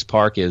 30-space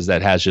park is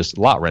that has just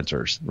lot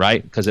renters,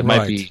 right? Because it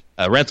might be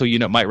a rental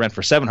unit might rent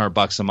for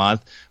 $700 a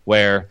month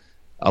where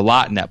a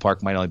lot in that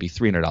park might only be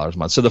 $300 a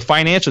month. So the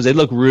financials, they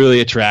look really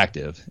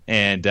attractive.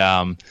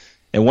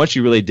 And once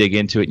you really dig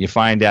into it and you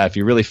find out if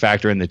you really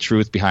factor in the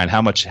truth behind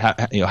how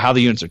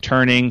the units are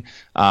turning,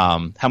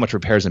 how much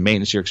repairs and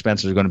maintenance your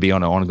expenses are going to be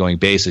on an ongoing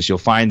basis, you'll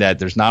find that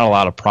there's not a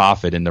lot of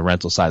profit in the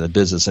rental side of the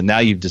business. And now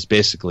you've just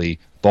basically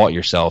bought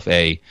yourself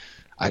you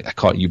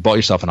bought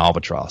yourself an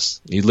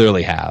albatross. You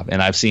literally have. And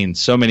I've seen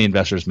so many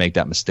investors make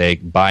that mistake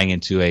buying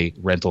into a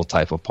rental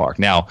type of park.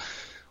 Now,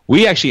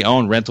 we actually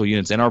own rental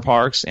units in our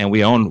parks, and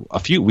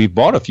we've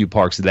bought a few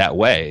parks that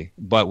way,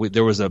 but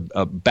there was a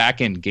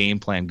back-end game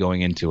plan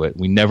going into it.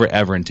 We never,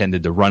 ever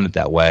intended to run it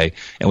that way,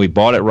 and we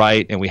bought it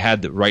right, and we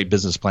had the right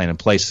business plan in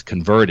place to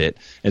convert it.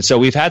 And so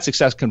we've had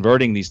success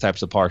converting these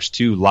types of parks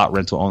to lot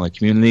rental-only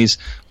communities,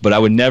 but I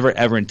would never,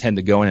 ever intend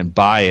to go in and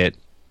buy it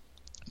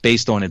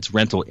based on its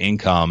rental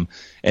income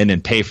and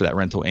then pay for that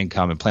rental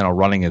income and plan on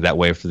running it that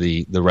way for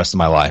the rest of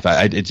my life.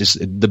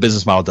 The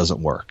business model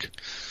doesn't work.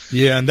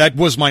 Yeah, and that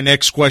was my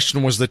next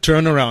question, was the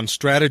turnaround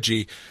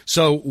strategy.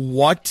 So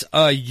what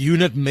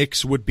unit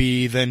mix would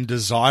be then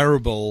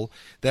desirable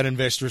that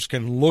investors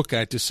can look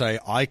at to say,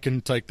 I can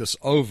take this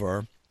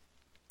over?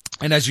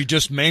 And as you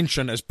just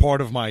mentioned, as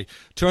part of my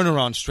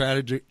turnaround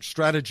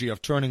strategy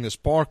of turning this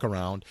park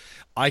around,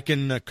 I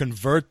can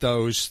convert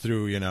those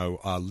through,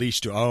 lease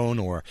to own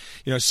or,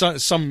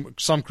 some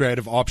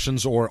creative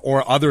options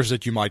or others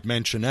that you might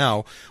mention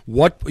now.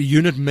 What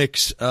unit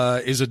mix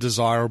is a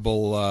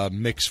desirable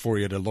mix for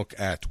you to look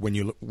at when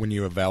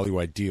you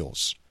evaluate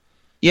deals?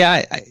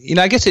 Yeah,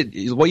 I guess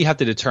what you have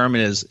to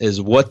determine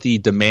is what the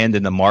demand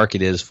in the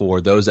market is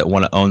for those that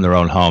want to own their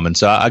own home. And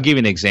so I'll give you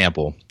an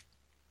example.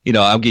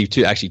 I'll give you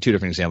two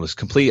different examples,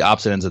 complete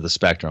opposite ends of the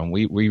spectrum.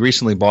 We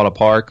recently bought a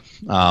park.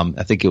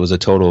 I think it was a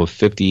total of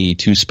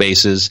 52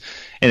 spaces,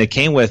 and it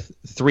came with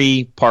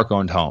 3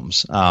 park-owned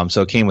homes.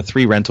 So it came with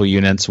 3 rental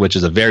units, which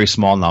is a very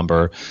small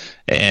number.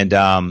 And,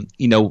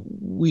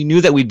 we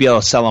knew that we'd be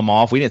able to sell them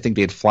off. We didn't think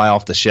they'd fly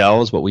off the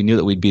shelves, but we knew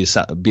that we'd be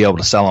able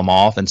to sell them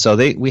off. And so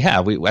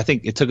I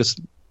think it took us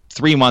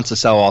 3 months to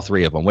sell all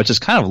 3 of them, which is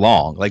kind of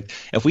long. Like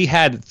if we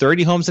had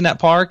 30 homes in that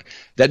park,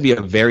 that'd be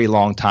a very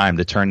long time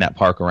to turn that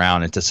park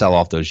around and to sell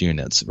off those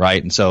units,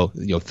 right? And so,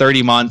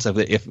 30 months,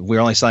 if we're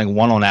only selling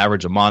one on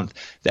average a month,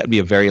 that'd be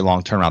a very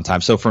long turnaround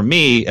time. So for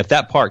me, if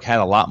that park had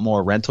a lot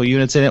more rental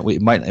units in it,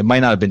 it might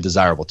not have been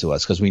desirable to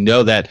us because we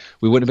know that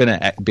we wouldn't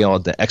have been able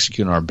to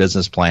execute on our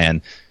business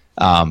plan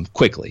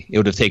quickly. It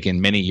would have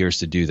taken many years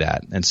to do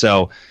that. And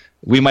so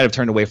we might have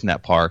turned away from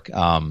that park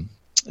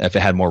if it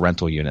had more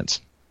rental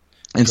units.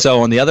 And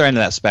so on the other end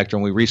of that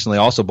spectrum, we recently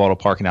also bought a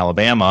park in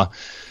Alabama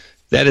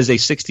that is a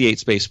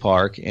 68-space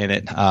park, and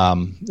it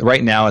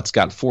right now it's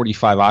got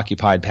 45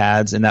 occupied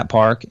pads in that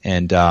park,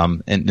 and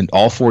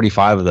all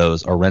 45 of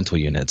those are rental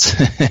units.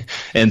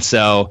 And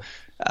so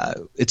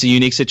it's a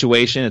unique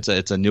situation.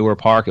 It's a newer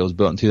park. It was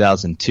built in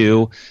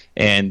 2002,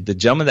 and the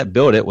gentleman that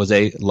built it was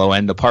a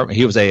low-end apartment.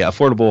 He was a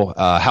affordable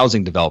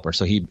housing developer,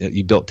 so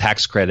he built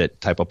tax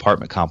credit type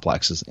apartment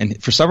complexes.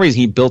 And for some reason,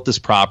 he built this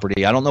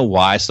property. I don't know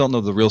why. I still don't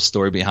know the real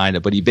story behind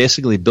it, but he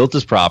basically built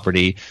this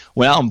property,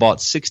 went out and bought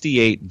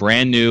 68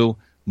 brand new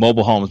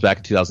mobile homes back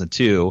in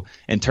 2002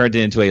 and turned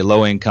it into a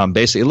low-income.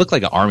 Basically, it looked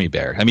like an army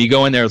bear. I mean, you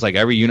go in there, it's like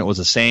every unit was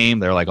the same.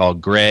 They're like all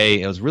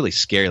gray. It was really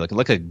scary,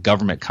 like a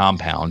government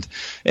compound.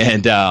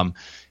 And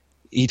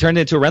he turned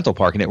it into a rental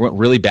park, and it went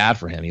really bad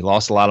for him. He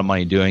lost a lot of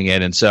money doing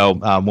it. And so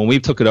when we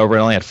took it over,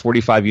 it only had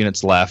 45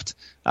 units left,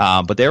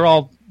 but they were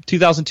all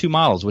 2002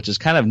 models, which is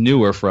kind of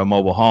newer for a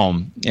mobile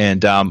home.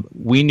 And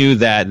we knew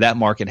that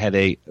market had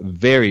a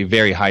very,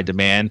 very high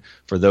demand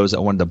for those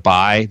that wanted to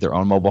buy their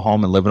own mobile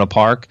home and live in a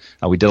park.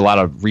 We did a lot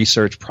of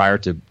research prior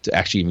to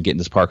actually even getting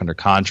this park under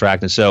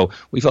contract. And so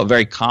we felt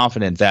very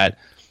confident that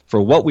for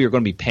what we were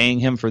going to be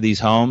paying him for these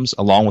homes,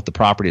 along with the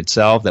property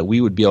itself, that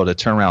we would be able to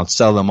turn around and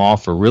sell them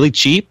off for really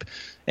cheap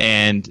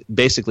and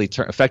basically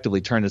effectively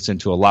turn this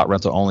into a lot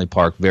rental only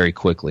park very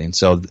quickly. And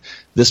so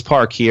this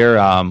park here,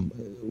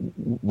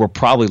 we're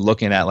probably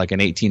looking at like an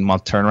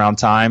 18-month turnaround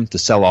time to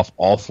sell off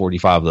all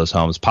 45 of those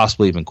homes,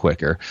 possibly even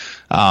quicker.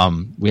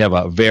 We have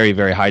a very,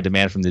 very high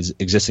demand from these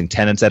existing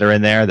tenants that are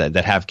in there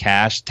that have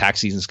cash. Tax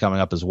season's coming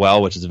up as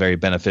well, which is very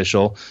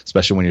beneficial,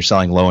 especially when you're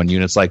selling low-end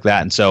units like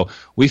that. And so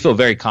we feel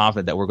very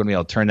confident that we're going to be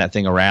able to turn that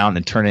thing around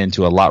and turn it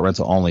into a lot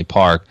rental only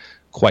park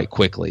quite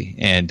quickly.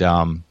 And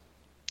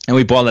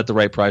we bought it at the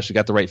right price. We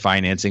got the right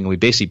financing. And we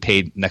basically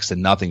paid next to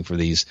nothing for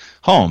these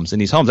homes.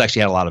 And these homes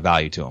actually had a lot of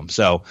value to them.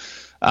 So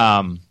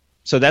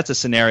that's a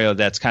scenario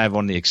that's kind of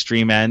on the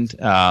extreme end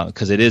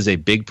because it is a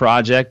big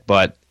project,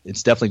 but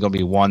it's definitely going to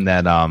be one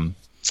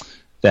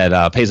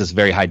that pays us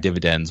very high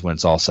dividends when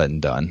it's all said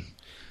and done.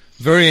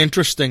 Very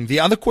interesting. The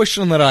other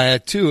question that I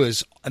had too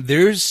is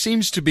there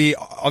seems to be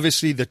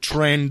obviously the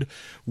trend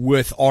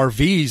with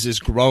RVs is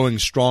growing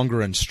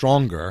stronger and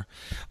stronger.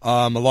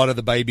 A lot of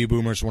the baby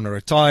boomers want to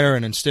retire,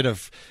 and instead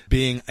of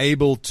being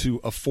able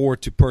to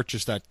afford to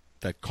purchase that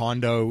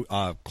condo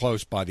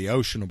close by the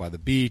ocean or by the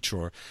beach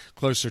or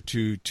closer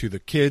to the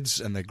kids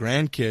and the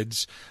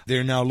grandkids,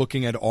 they're now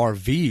looking at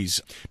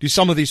RVs. Do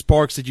some of these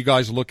parks that you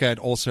guys look at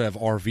also have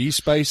RV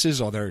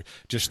spaces? Are they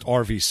just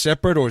RVs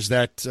separate, or is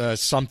that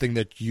something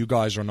that you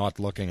guys are not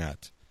looking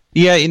at?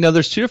 Yeah,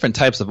 there's 2 different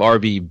types of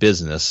RV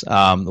business.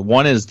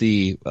 One is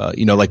the,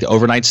 like the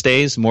overnight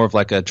stays, more of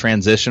like a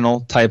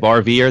transitional type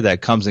RVer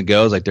that comes and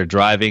goes. Like they're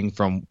driving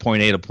from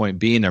point A to point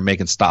B and they're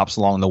making stops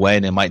along the way,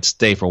 and they might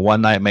stay for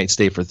one night, might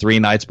stay for 3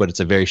 nights, but it's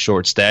a very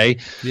short stay.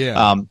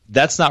 Yeah.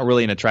 That's not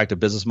really an attractive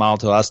business model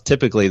to us.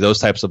 Typically, those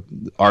types of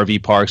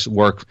RV parks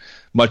work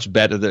much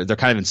better. They're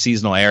kind of in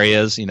seasonal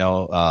areas,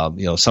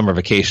 summer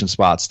vacation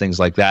spots, things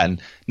like that.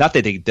 And not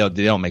that they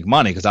don't make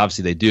money, because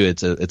obviously they do.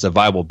 It's a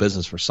viable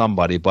business for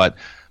somebody. But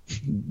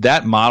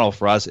that model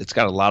for us, it's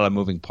got a lot of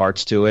moving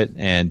parts to it,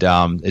 and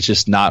it's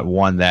just not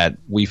one that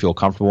we feel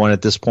comfortable in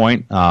at this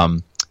point.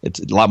 It's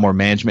a lot more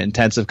management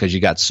intensive because you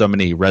got so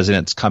many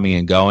residents coming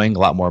and going, a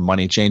lot more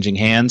money changing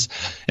hands.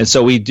 And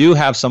so we do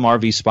have some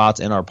RV spots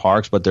in our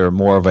parks, but they're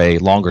more of a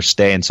longer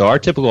stay. And so our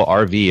typical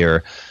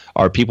RVer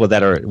are people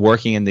that are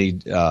working in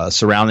the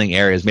surrounding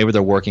areas. Maybe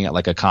they're working at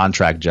like a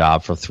contract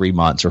job for 3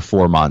 months or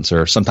 4 months,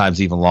 or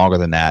sometimes even longer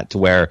than that, to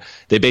where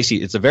they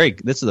basically,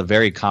 this is a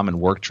very common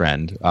work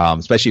trend,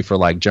 especially for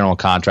like general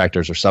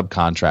contractors or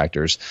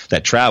subcontractors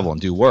that travel and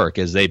do work,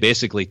 is they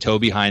basically tow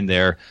behind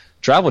their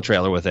travel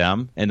trailer with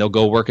them, and they'll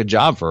go work a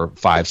job for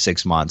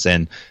 5-6 months,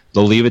 and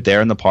they'll leave it there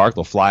in the park.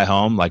 They'll fly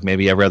home like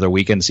maybe every other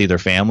weekend to see their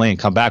family and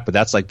come back, but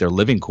that's like their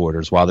living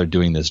quarters while they're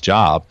doing this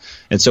job.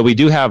 And so we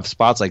do have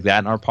spots like that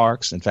in our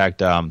parks. In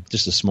fact,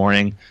 just this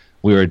morning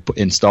we were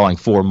installing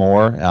 4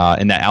 more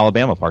in that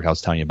Alabama park I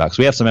was telling you about, because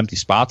we have some empty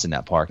spots in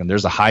that park, and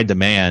there's a high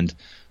demand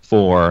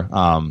for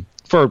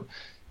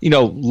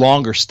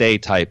longer stay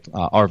type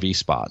RV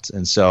spots.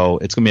 And so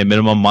it's going to be a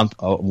minimum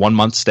 1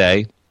 month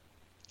stay.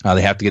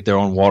 They have to get their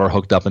own water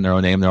hooked up in their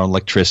own name, their own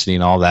electricity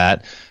and all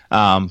that.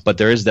 But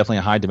there is definitely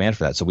a high demand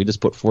for that. So we just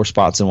put 4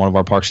 spots in one of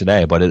our parks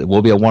today, but it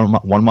will be a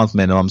 1 month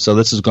minimum. So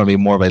this is going to be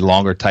more of a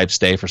longer type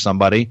stay for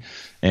somebody.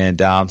 And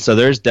so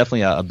there's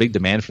definitely a big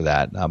demand for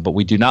that. But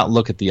we do not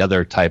look at the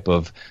other type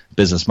of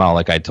business model,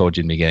 like I told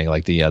you in the beginning,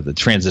 like the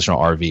transitional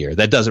RVer.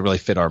 That doesn't really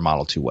fit our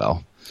model too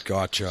well.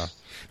 Gotcha.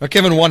 Now,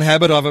 Kevin, one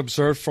habit I've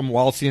observed from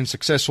wealthy and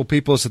successful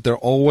people is that they're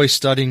always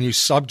studying new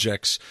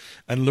subjects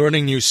and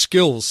learning new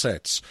skill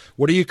sets.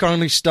 What are you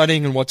currently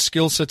studying, and what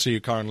skill sets are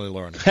you currently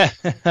learning?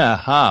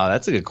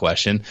 That's a good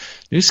question.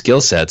 New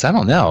skill sets, I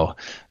don't know.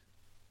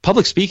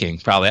 Public speaking,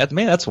 probably.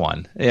 Maybe that's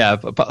one. Yeah,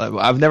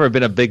 I've never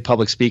been a big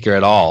public speaker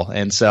at all,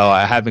 and so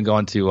I have been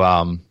going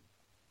to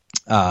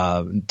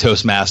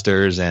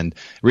Toastmasters and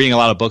reading a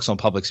lot of books on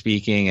public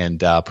speaking and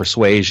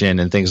persuasion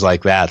and things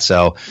like that.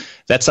 So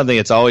that's something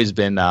that's always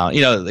been,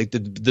 like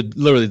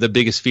literally the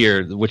biggest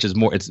fear, which is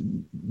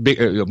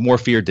more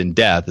feared than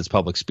death, is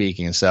public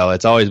speaking. And so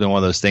it's always been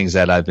one of those things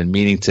that I've been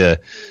meaning to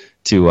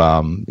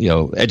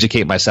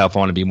educate myself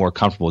on and be more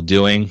comfortable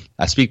doing.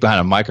 I speak behind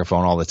a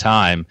microphone all the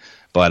time,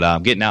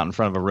 but getting out in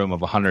front of a room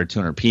of 100,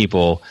 200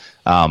 people,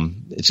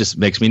 it just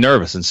makes me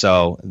nervous. And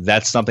so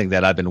that's something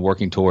that I've been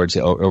working towards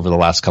over the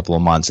last couple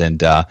of months, and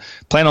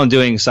plan on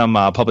doing some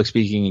public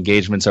speaking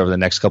engagements over the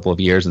next couple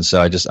of years. And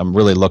so I'm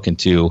really looking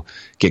to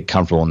get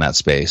comfortable in that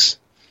space.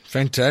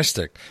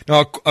 Fantastic.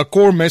 Now, a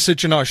core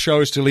message in our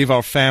show is to leave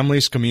our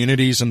families,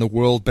 communities, and the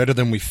world better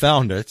than we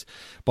found it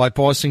by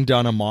passing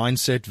down a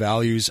mindset,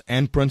 values,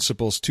 and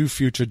principles to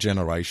future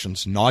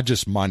generations, not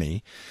just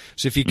money.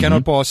 So if you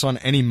cannot pass on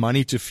any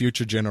money to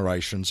future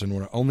generations, and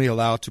we're only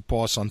allowed to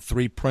pass on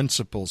 3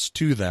 principles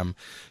to them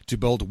to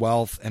build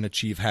wealth and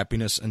achieve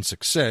happiness and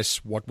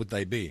success, what would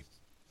they be?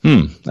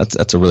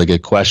 That's a really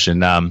good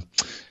question.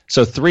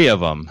 So 3 of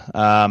them.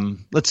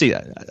 Let's see.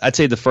 I'd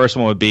say the first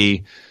one would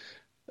be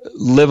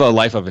live a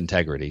life of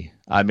integrity.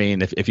 I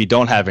mean, if you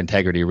don't have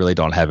integrity, you really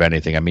don't have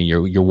anything. I mean,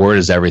 your word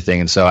is everything.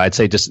 And so I'd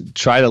say just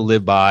try to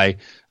live by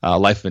a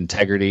life of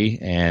integrity.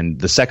 And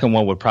the second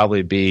one would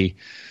probably be,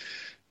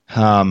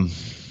 I'm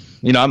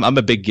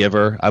a big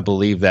giver. I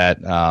believe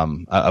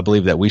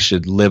that we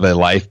should live a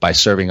life by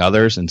serving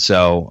others. And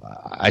so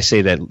I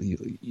say that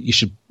you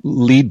should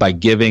lead by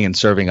giving and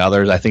serving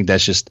others. I think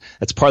that's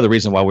part of the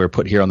reason why we were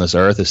put here on this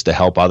earth, is to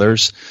help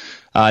others.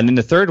 And then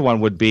the third one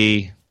would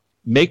be,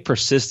 make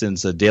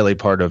persistence a daily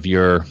part of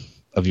your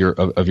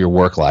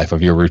work life,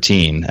 of your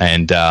routine.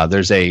 And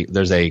there's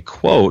a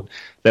quote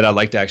that I'd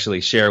like to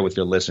actually share with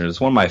your listeners. It's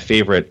one of my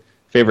favorite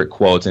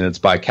quotes, and it's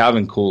by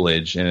Calvin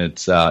Coolidge, and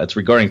it's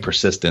regarding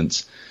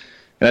persistence.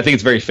 And I think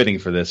it's very fitting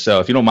for this. So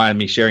if you don't mind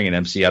me sharing it,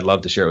 MC, I'd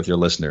love to share it with your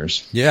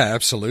listeners. Yeah,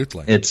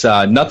 absolutely. It's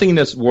nothing in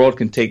this world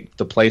can take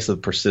the place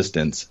of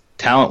persistence.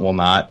 Talent will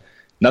not.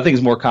 Nothing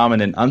is more common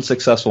than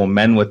unsuccessful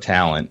men with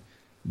talent.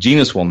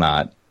 Genius will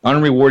not.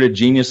 Unrewarded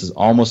genius is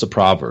almost a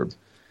proverb.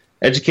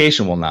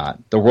 Education will not.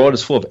 The world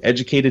is full of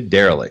educated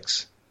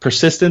derelicts.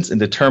 Persistence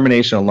and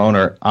determination alone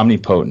are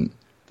omnipotent.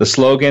 The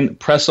slogan,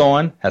 "Press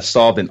on," has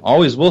solved and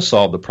always will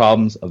solve the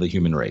problems of the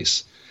human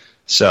race.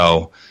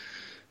 So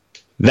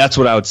that's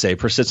what I would say.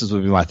 Persistence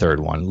would be my third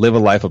one. Live a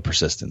life of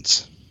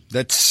persistence.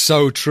 That's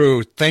so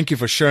true. Thank you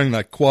for sharing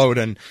that quote.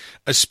 And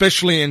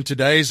especially in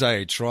today's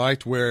age,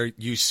 right, where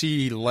you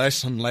see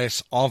less and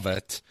less of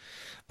it.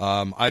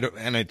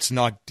 And it's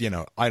not,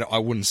 I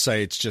wouldn't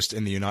say it's just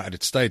in the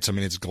United States. I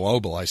mean, it's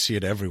global. I see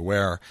it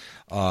everywhere,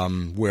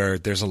 where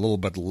there's a little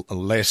bit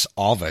less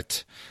of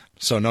it.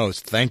 So no,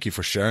 thank you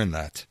for sharing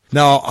that.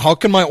 Now, how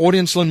can my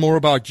audience learn more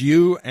about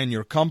you and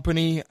your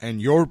company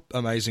and your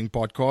amazing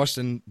podcast,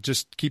 and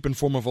just keep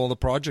informed of all the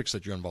projects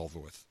that you're involved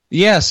with?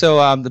 Yeah,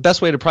 so the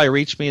best way to probably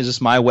reach me is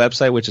just my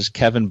website, which is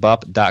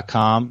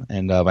kevinbupp.com,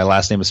 and my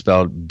last name is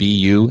spelled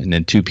B-U and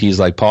then 2 P's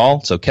like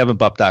Paul, so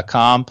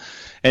kevinbupp.com.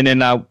 And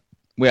then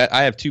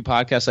I have 2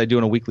 podcasts I do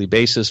on a weekly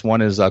basis.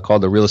 One is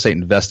called the Real Estate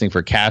Investing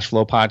for Cash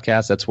Flow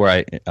podcast. That's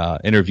where I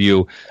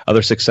interview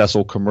other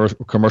successful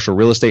commercial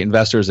real estate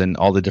investors and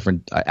all the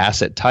different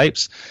asset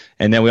types.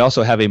 And then we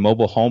also have a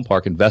mobile home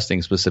park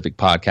investing specific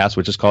podcast,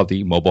 which is called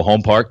the Mobile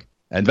Home Park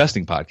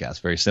Investing Podcast.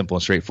 Very simple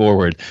and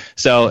straightforward.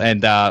 So,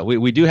 and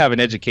we do have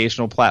an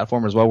educational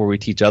platform as well, where we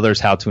teach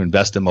others how to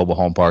invest in mobile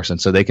home parks. And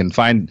so they can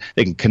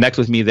connect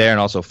with me there, and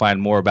also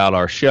find more about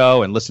our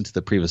show and listen to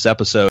the previous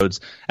episodes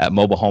at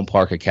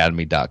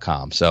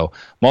mobilehomeparkacademy.com. So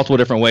multiple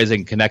different ways they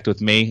can connect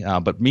with me.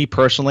 But me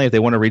personally, if they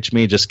want to reach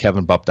me, just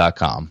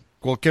kevinbupp.com.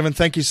 Well, Kevin,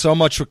 thank you so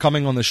much for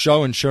coming on the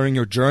show and sharing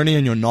your journey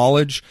and your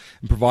knowledge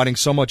and providing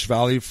so much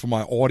value for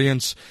my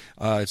audience.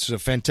 It's a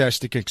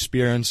fantastic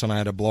experience, and I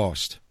had a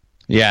blast.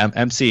 Yeah,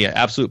 MC,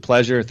 absolute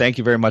pleasure. Thank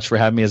you very much for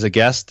having me as a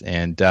guest.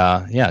 And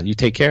you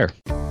take care.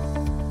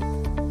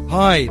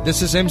 Hi,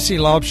 this is MC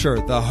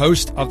Laubscher, the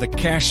host of the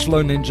Cash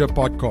Flow Ninja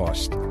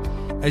podcast.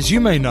 As you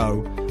may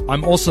know,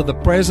 I'm also the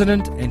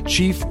president and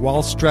chief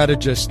wealth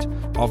strategist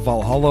of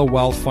Valhalla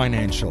Wealth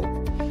Financial.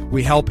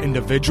 We help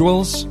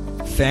individuals,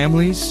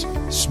 families,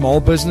 small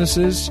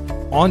businesses,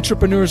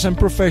 entrepreneurs and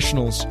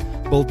professionals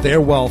build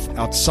their wealth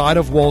outside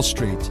of Wall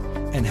Street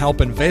and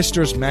help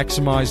investors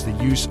maximize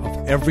the use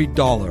of every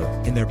dollar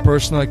in their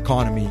personal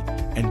economy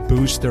and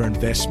boost their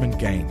investment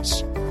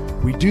gains.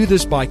 We do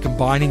this by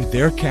combining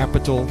their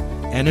capital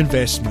and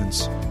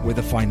investments with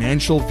the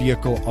financial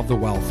vehicle of the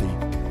wealthy,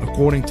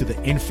 according to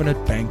the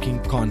infinite banking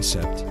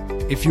concept.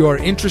 If you are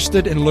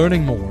interested in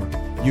learning more,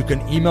 you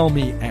can email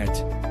me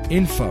at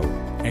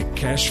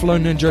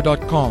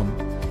info@cashflowninja.com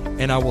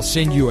and I will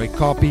send you a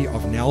copy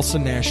of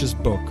Nelson Nash's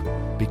book,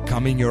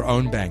 Becoming Your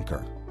Own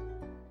Banker.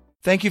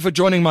 Thank you for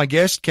joining my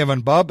guest,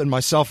 Kevin Bupp, and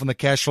myself on the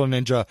Cashflow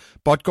Ninja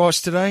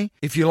podcast today.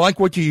 If you like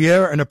what you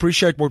hear and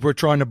appreciate what we're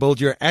trying to build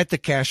here at the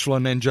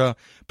Cashflow Ninja,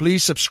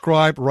 please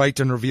subscribe, rate,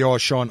 and review our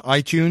show on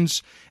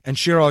iTunes, and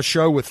share our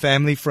show with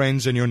family,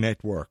 friends, and your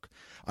network.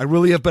 I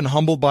really have been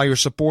humbled by your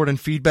support and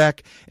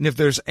feedback, and if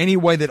there's any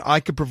way that I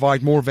could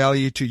provide more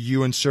value to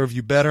you and serve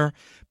you better,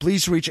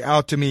 please reach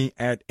out to me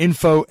at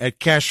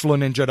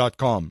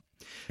info@cashflowninja.com.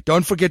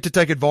 Don't forget to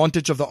take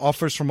advantage of the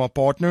offers from our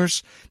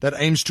partners that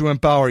aims to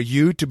empower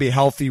you to be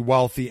healthy,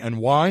 wealthy, and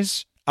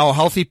wise. Our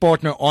healthy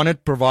partner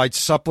Onnit provides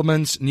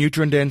supplements,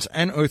 nutrient-dense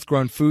and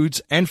earth-grown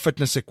foods and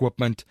fitness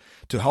equipment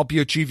to help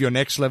you achieve your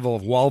next level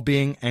of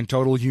well-being and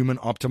total human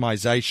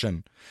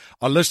optimization.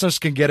 Our listeners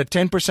can get a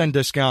 10%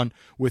 discount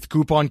with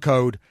coupon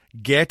code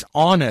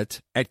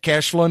GETONIT at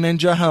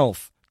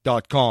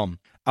cashflowninjahealth.com.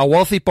 Our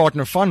wealthy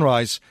partner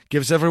Fundrise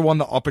gives everyone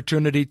the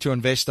opportunity to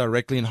invest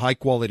directly in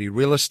high-quality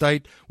real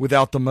estate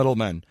without the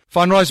middleman.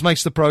 Fundrise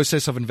makes the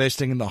process of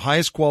investing in the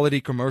highest quality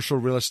commercial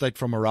real estate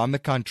from around the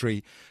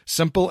country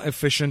simple,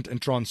 efficient,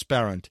 and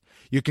transparent.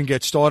 You can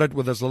get started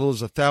with as little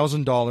as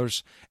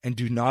 $1,000 and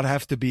do not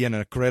have to be an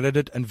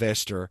accredited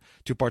investor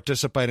to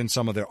participate in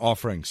some of their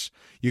offerings.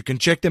 You can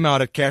check them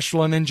out at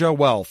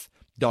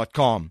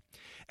cashflowninjawealth.com.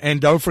 And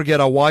don't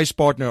forget our wise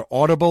partner,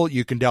 Audible.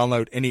 You can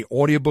download any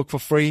audiobook for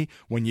free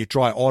when you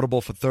try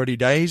Audible for 30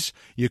 days.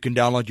 You can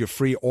download your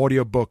free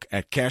audiobook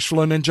at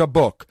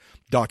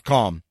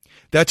cashflowninjabook.com.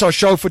 That's our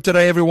show for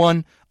today,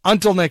 everyone.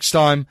 Until next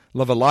time,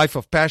 live a life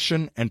of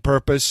passion and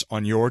purpose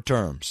on your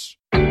terms.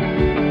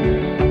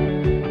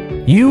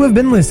 You have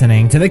been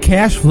listening to the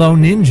Cashflow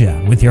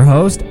Ninja with your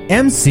host,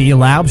 MC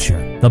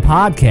Laubscher, the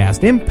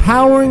podcast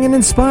empowering and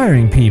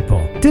inspiring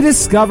people to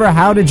discover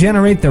how to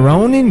generate their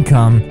own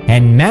income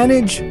and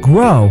manage,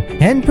 grow,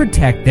 and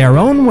protect their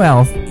own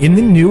wealth in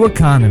the new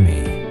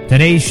economy.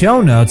 Today's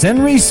show notes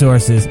and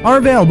resources are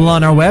available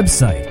on our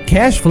website,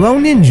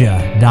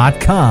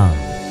 cashflowninja.com.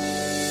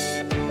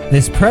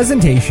 This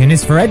presentation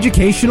is for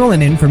educational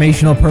and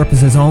informational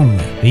purposes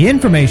only. The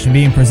information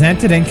being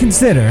presented and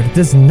considered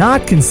does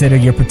not consider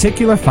your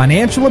particular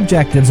financial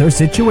objectives or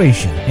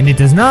situation, and it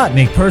does not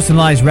make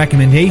personalized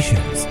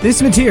recommendations.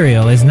 This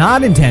material is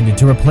not intended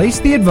to replace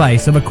the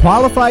advice of a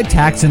qualified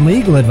tax and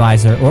legal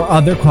advisor or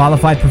other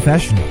qualified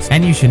professionals,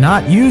 and you should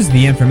not use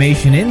the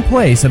information in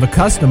place of a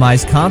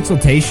customized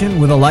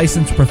consultation with a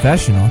licensed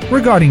professional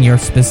regarding your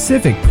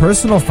specific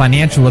personal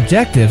financial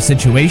objective,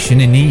 situation,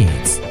 and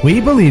needs.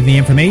 We believe the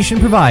information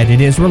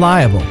provided is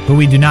reliable, but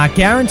we do not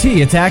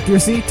guarantee its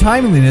accuracy,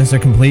 timeliness, or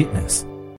completeness.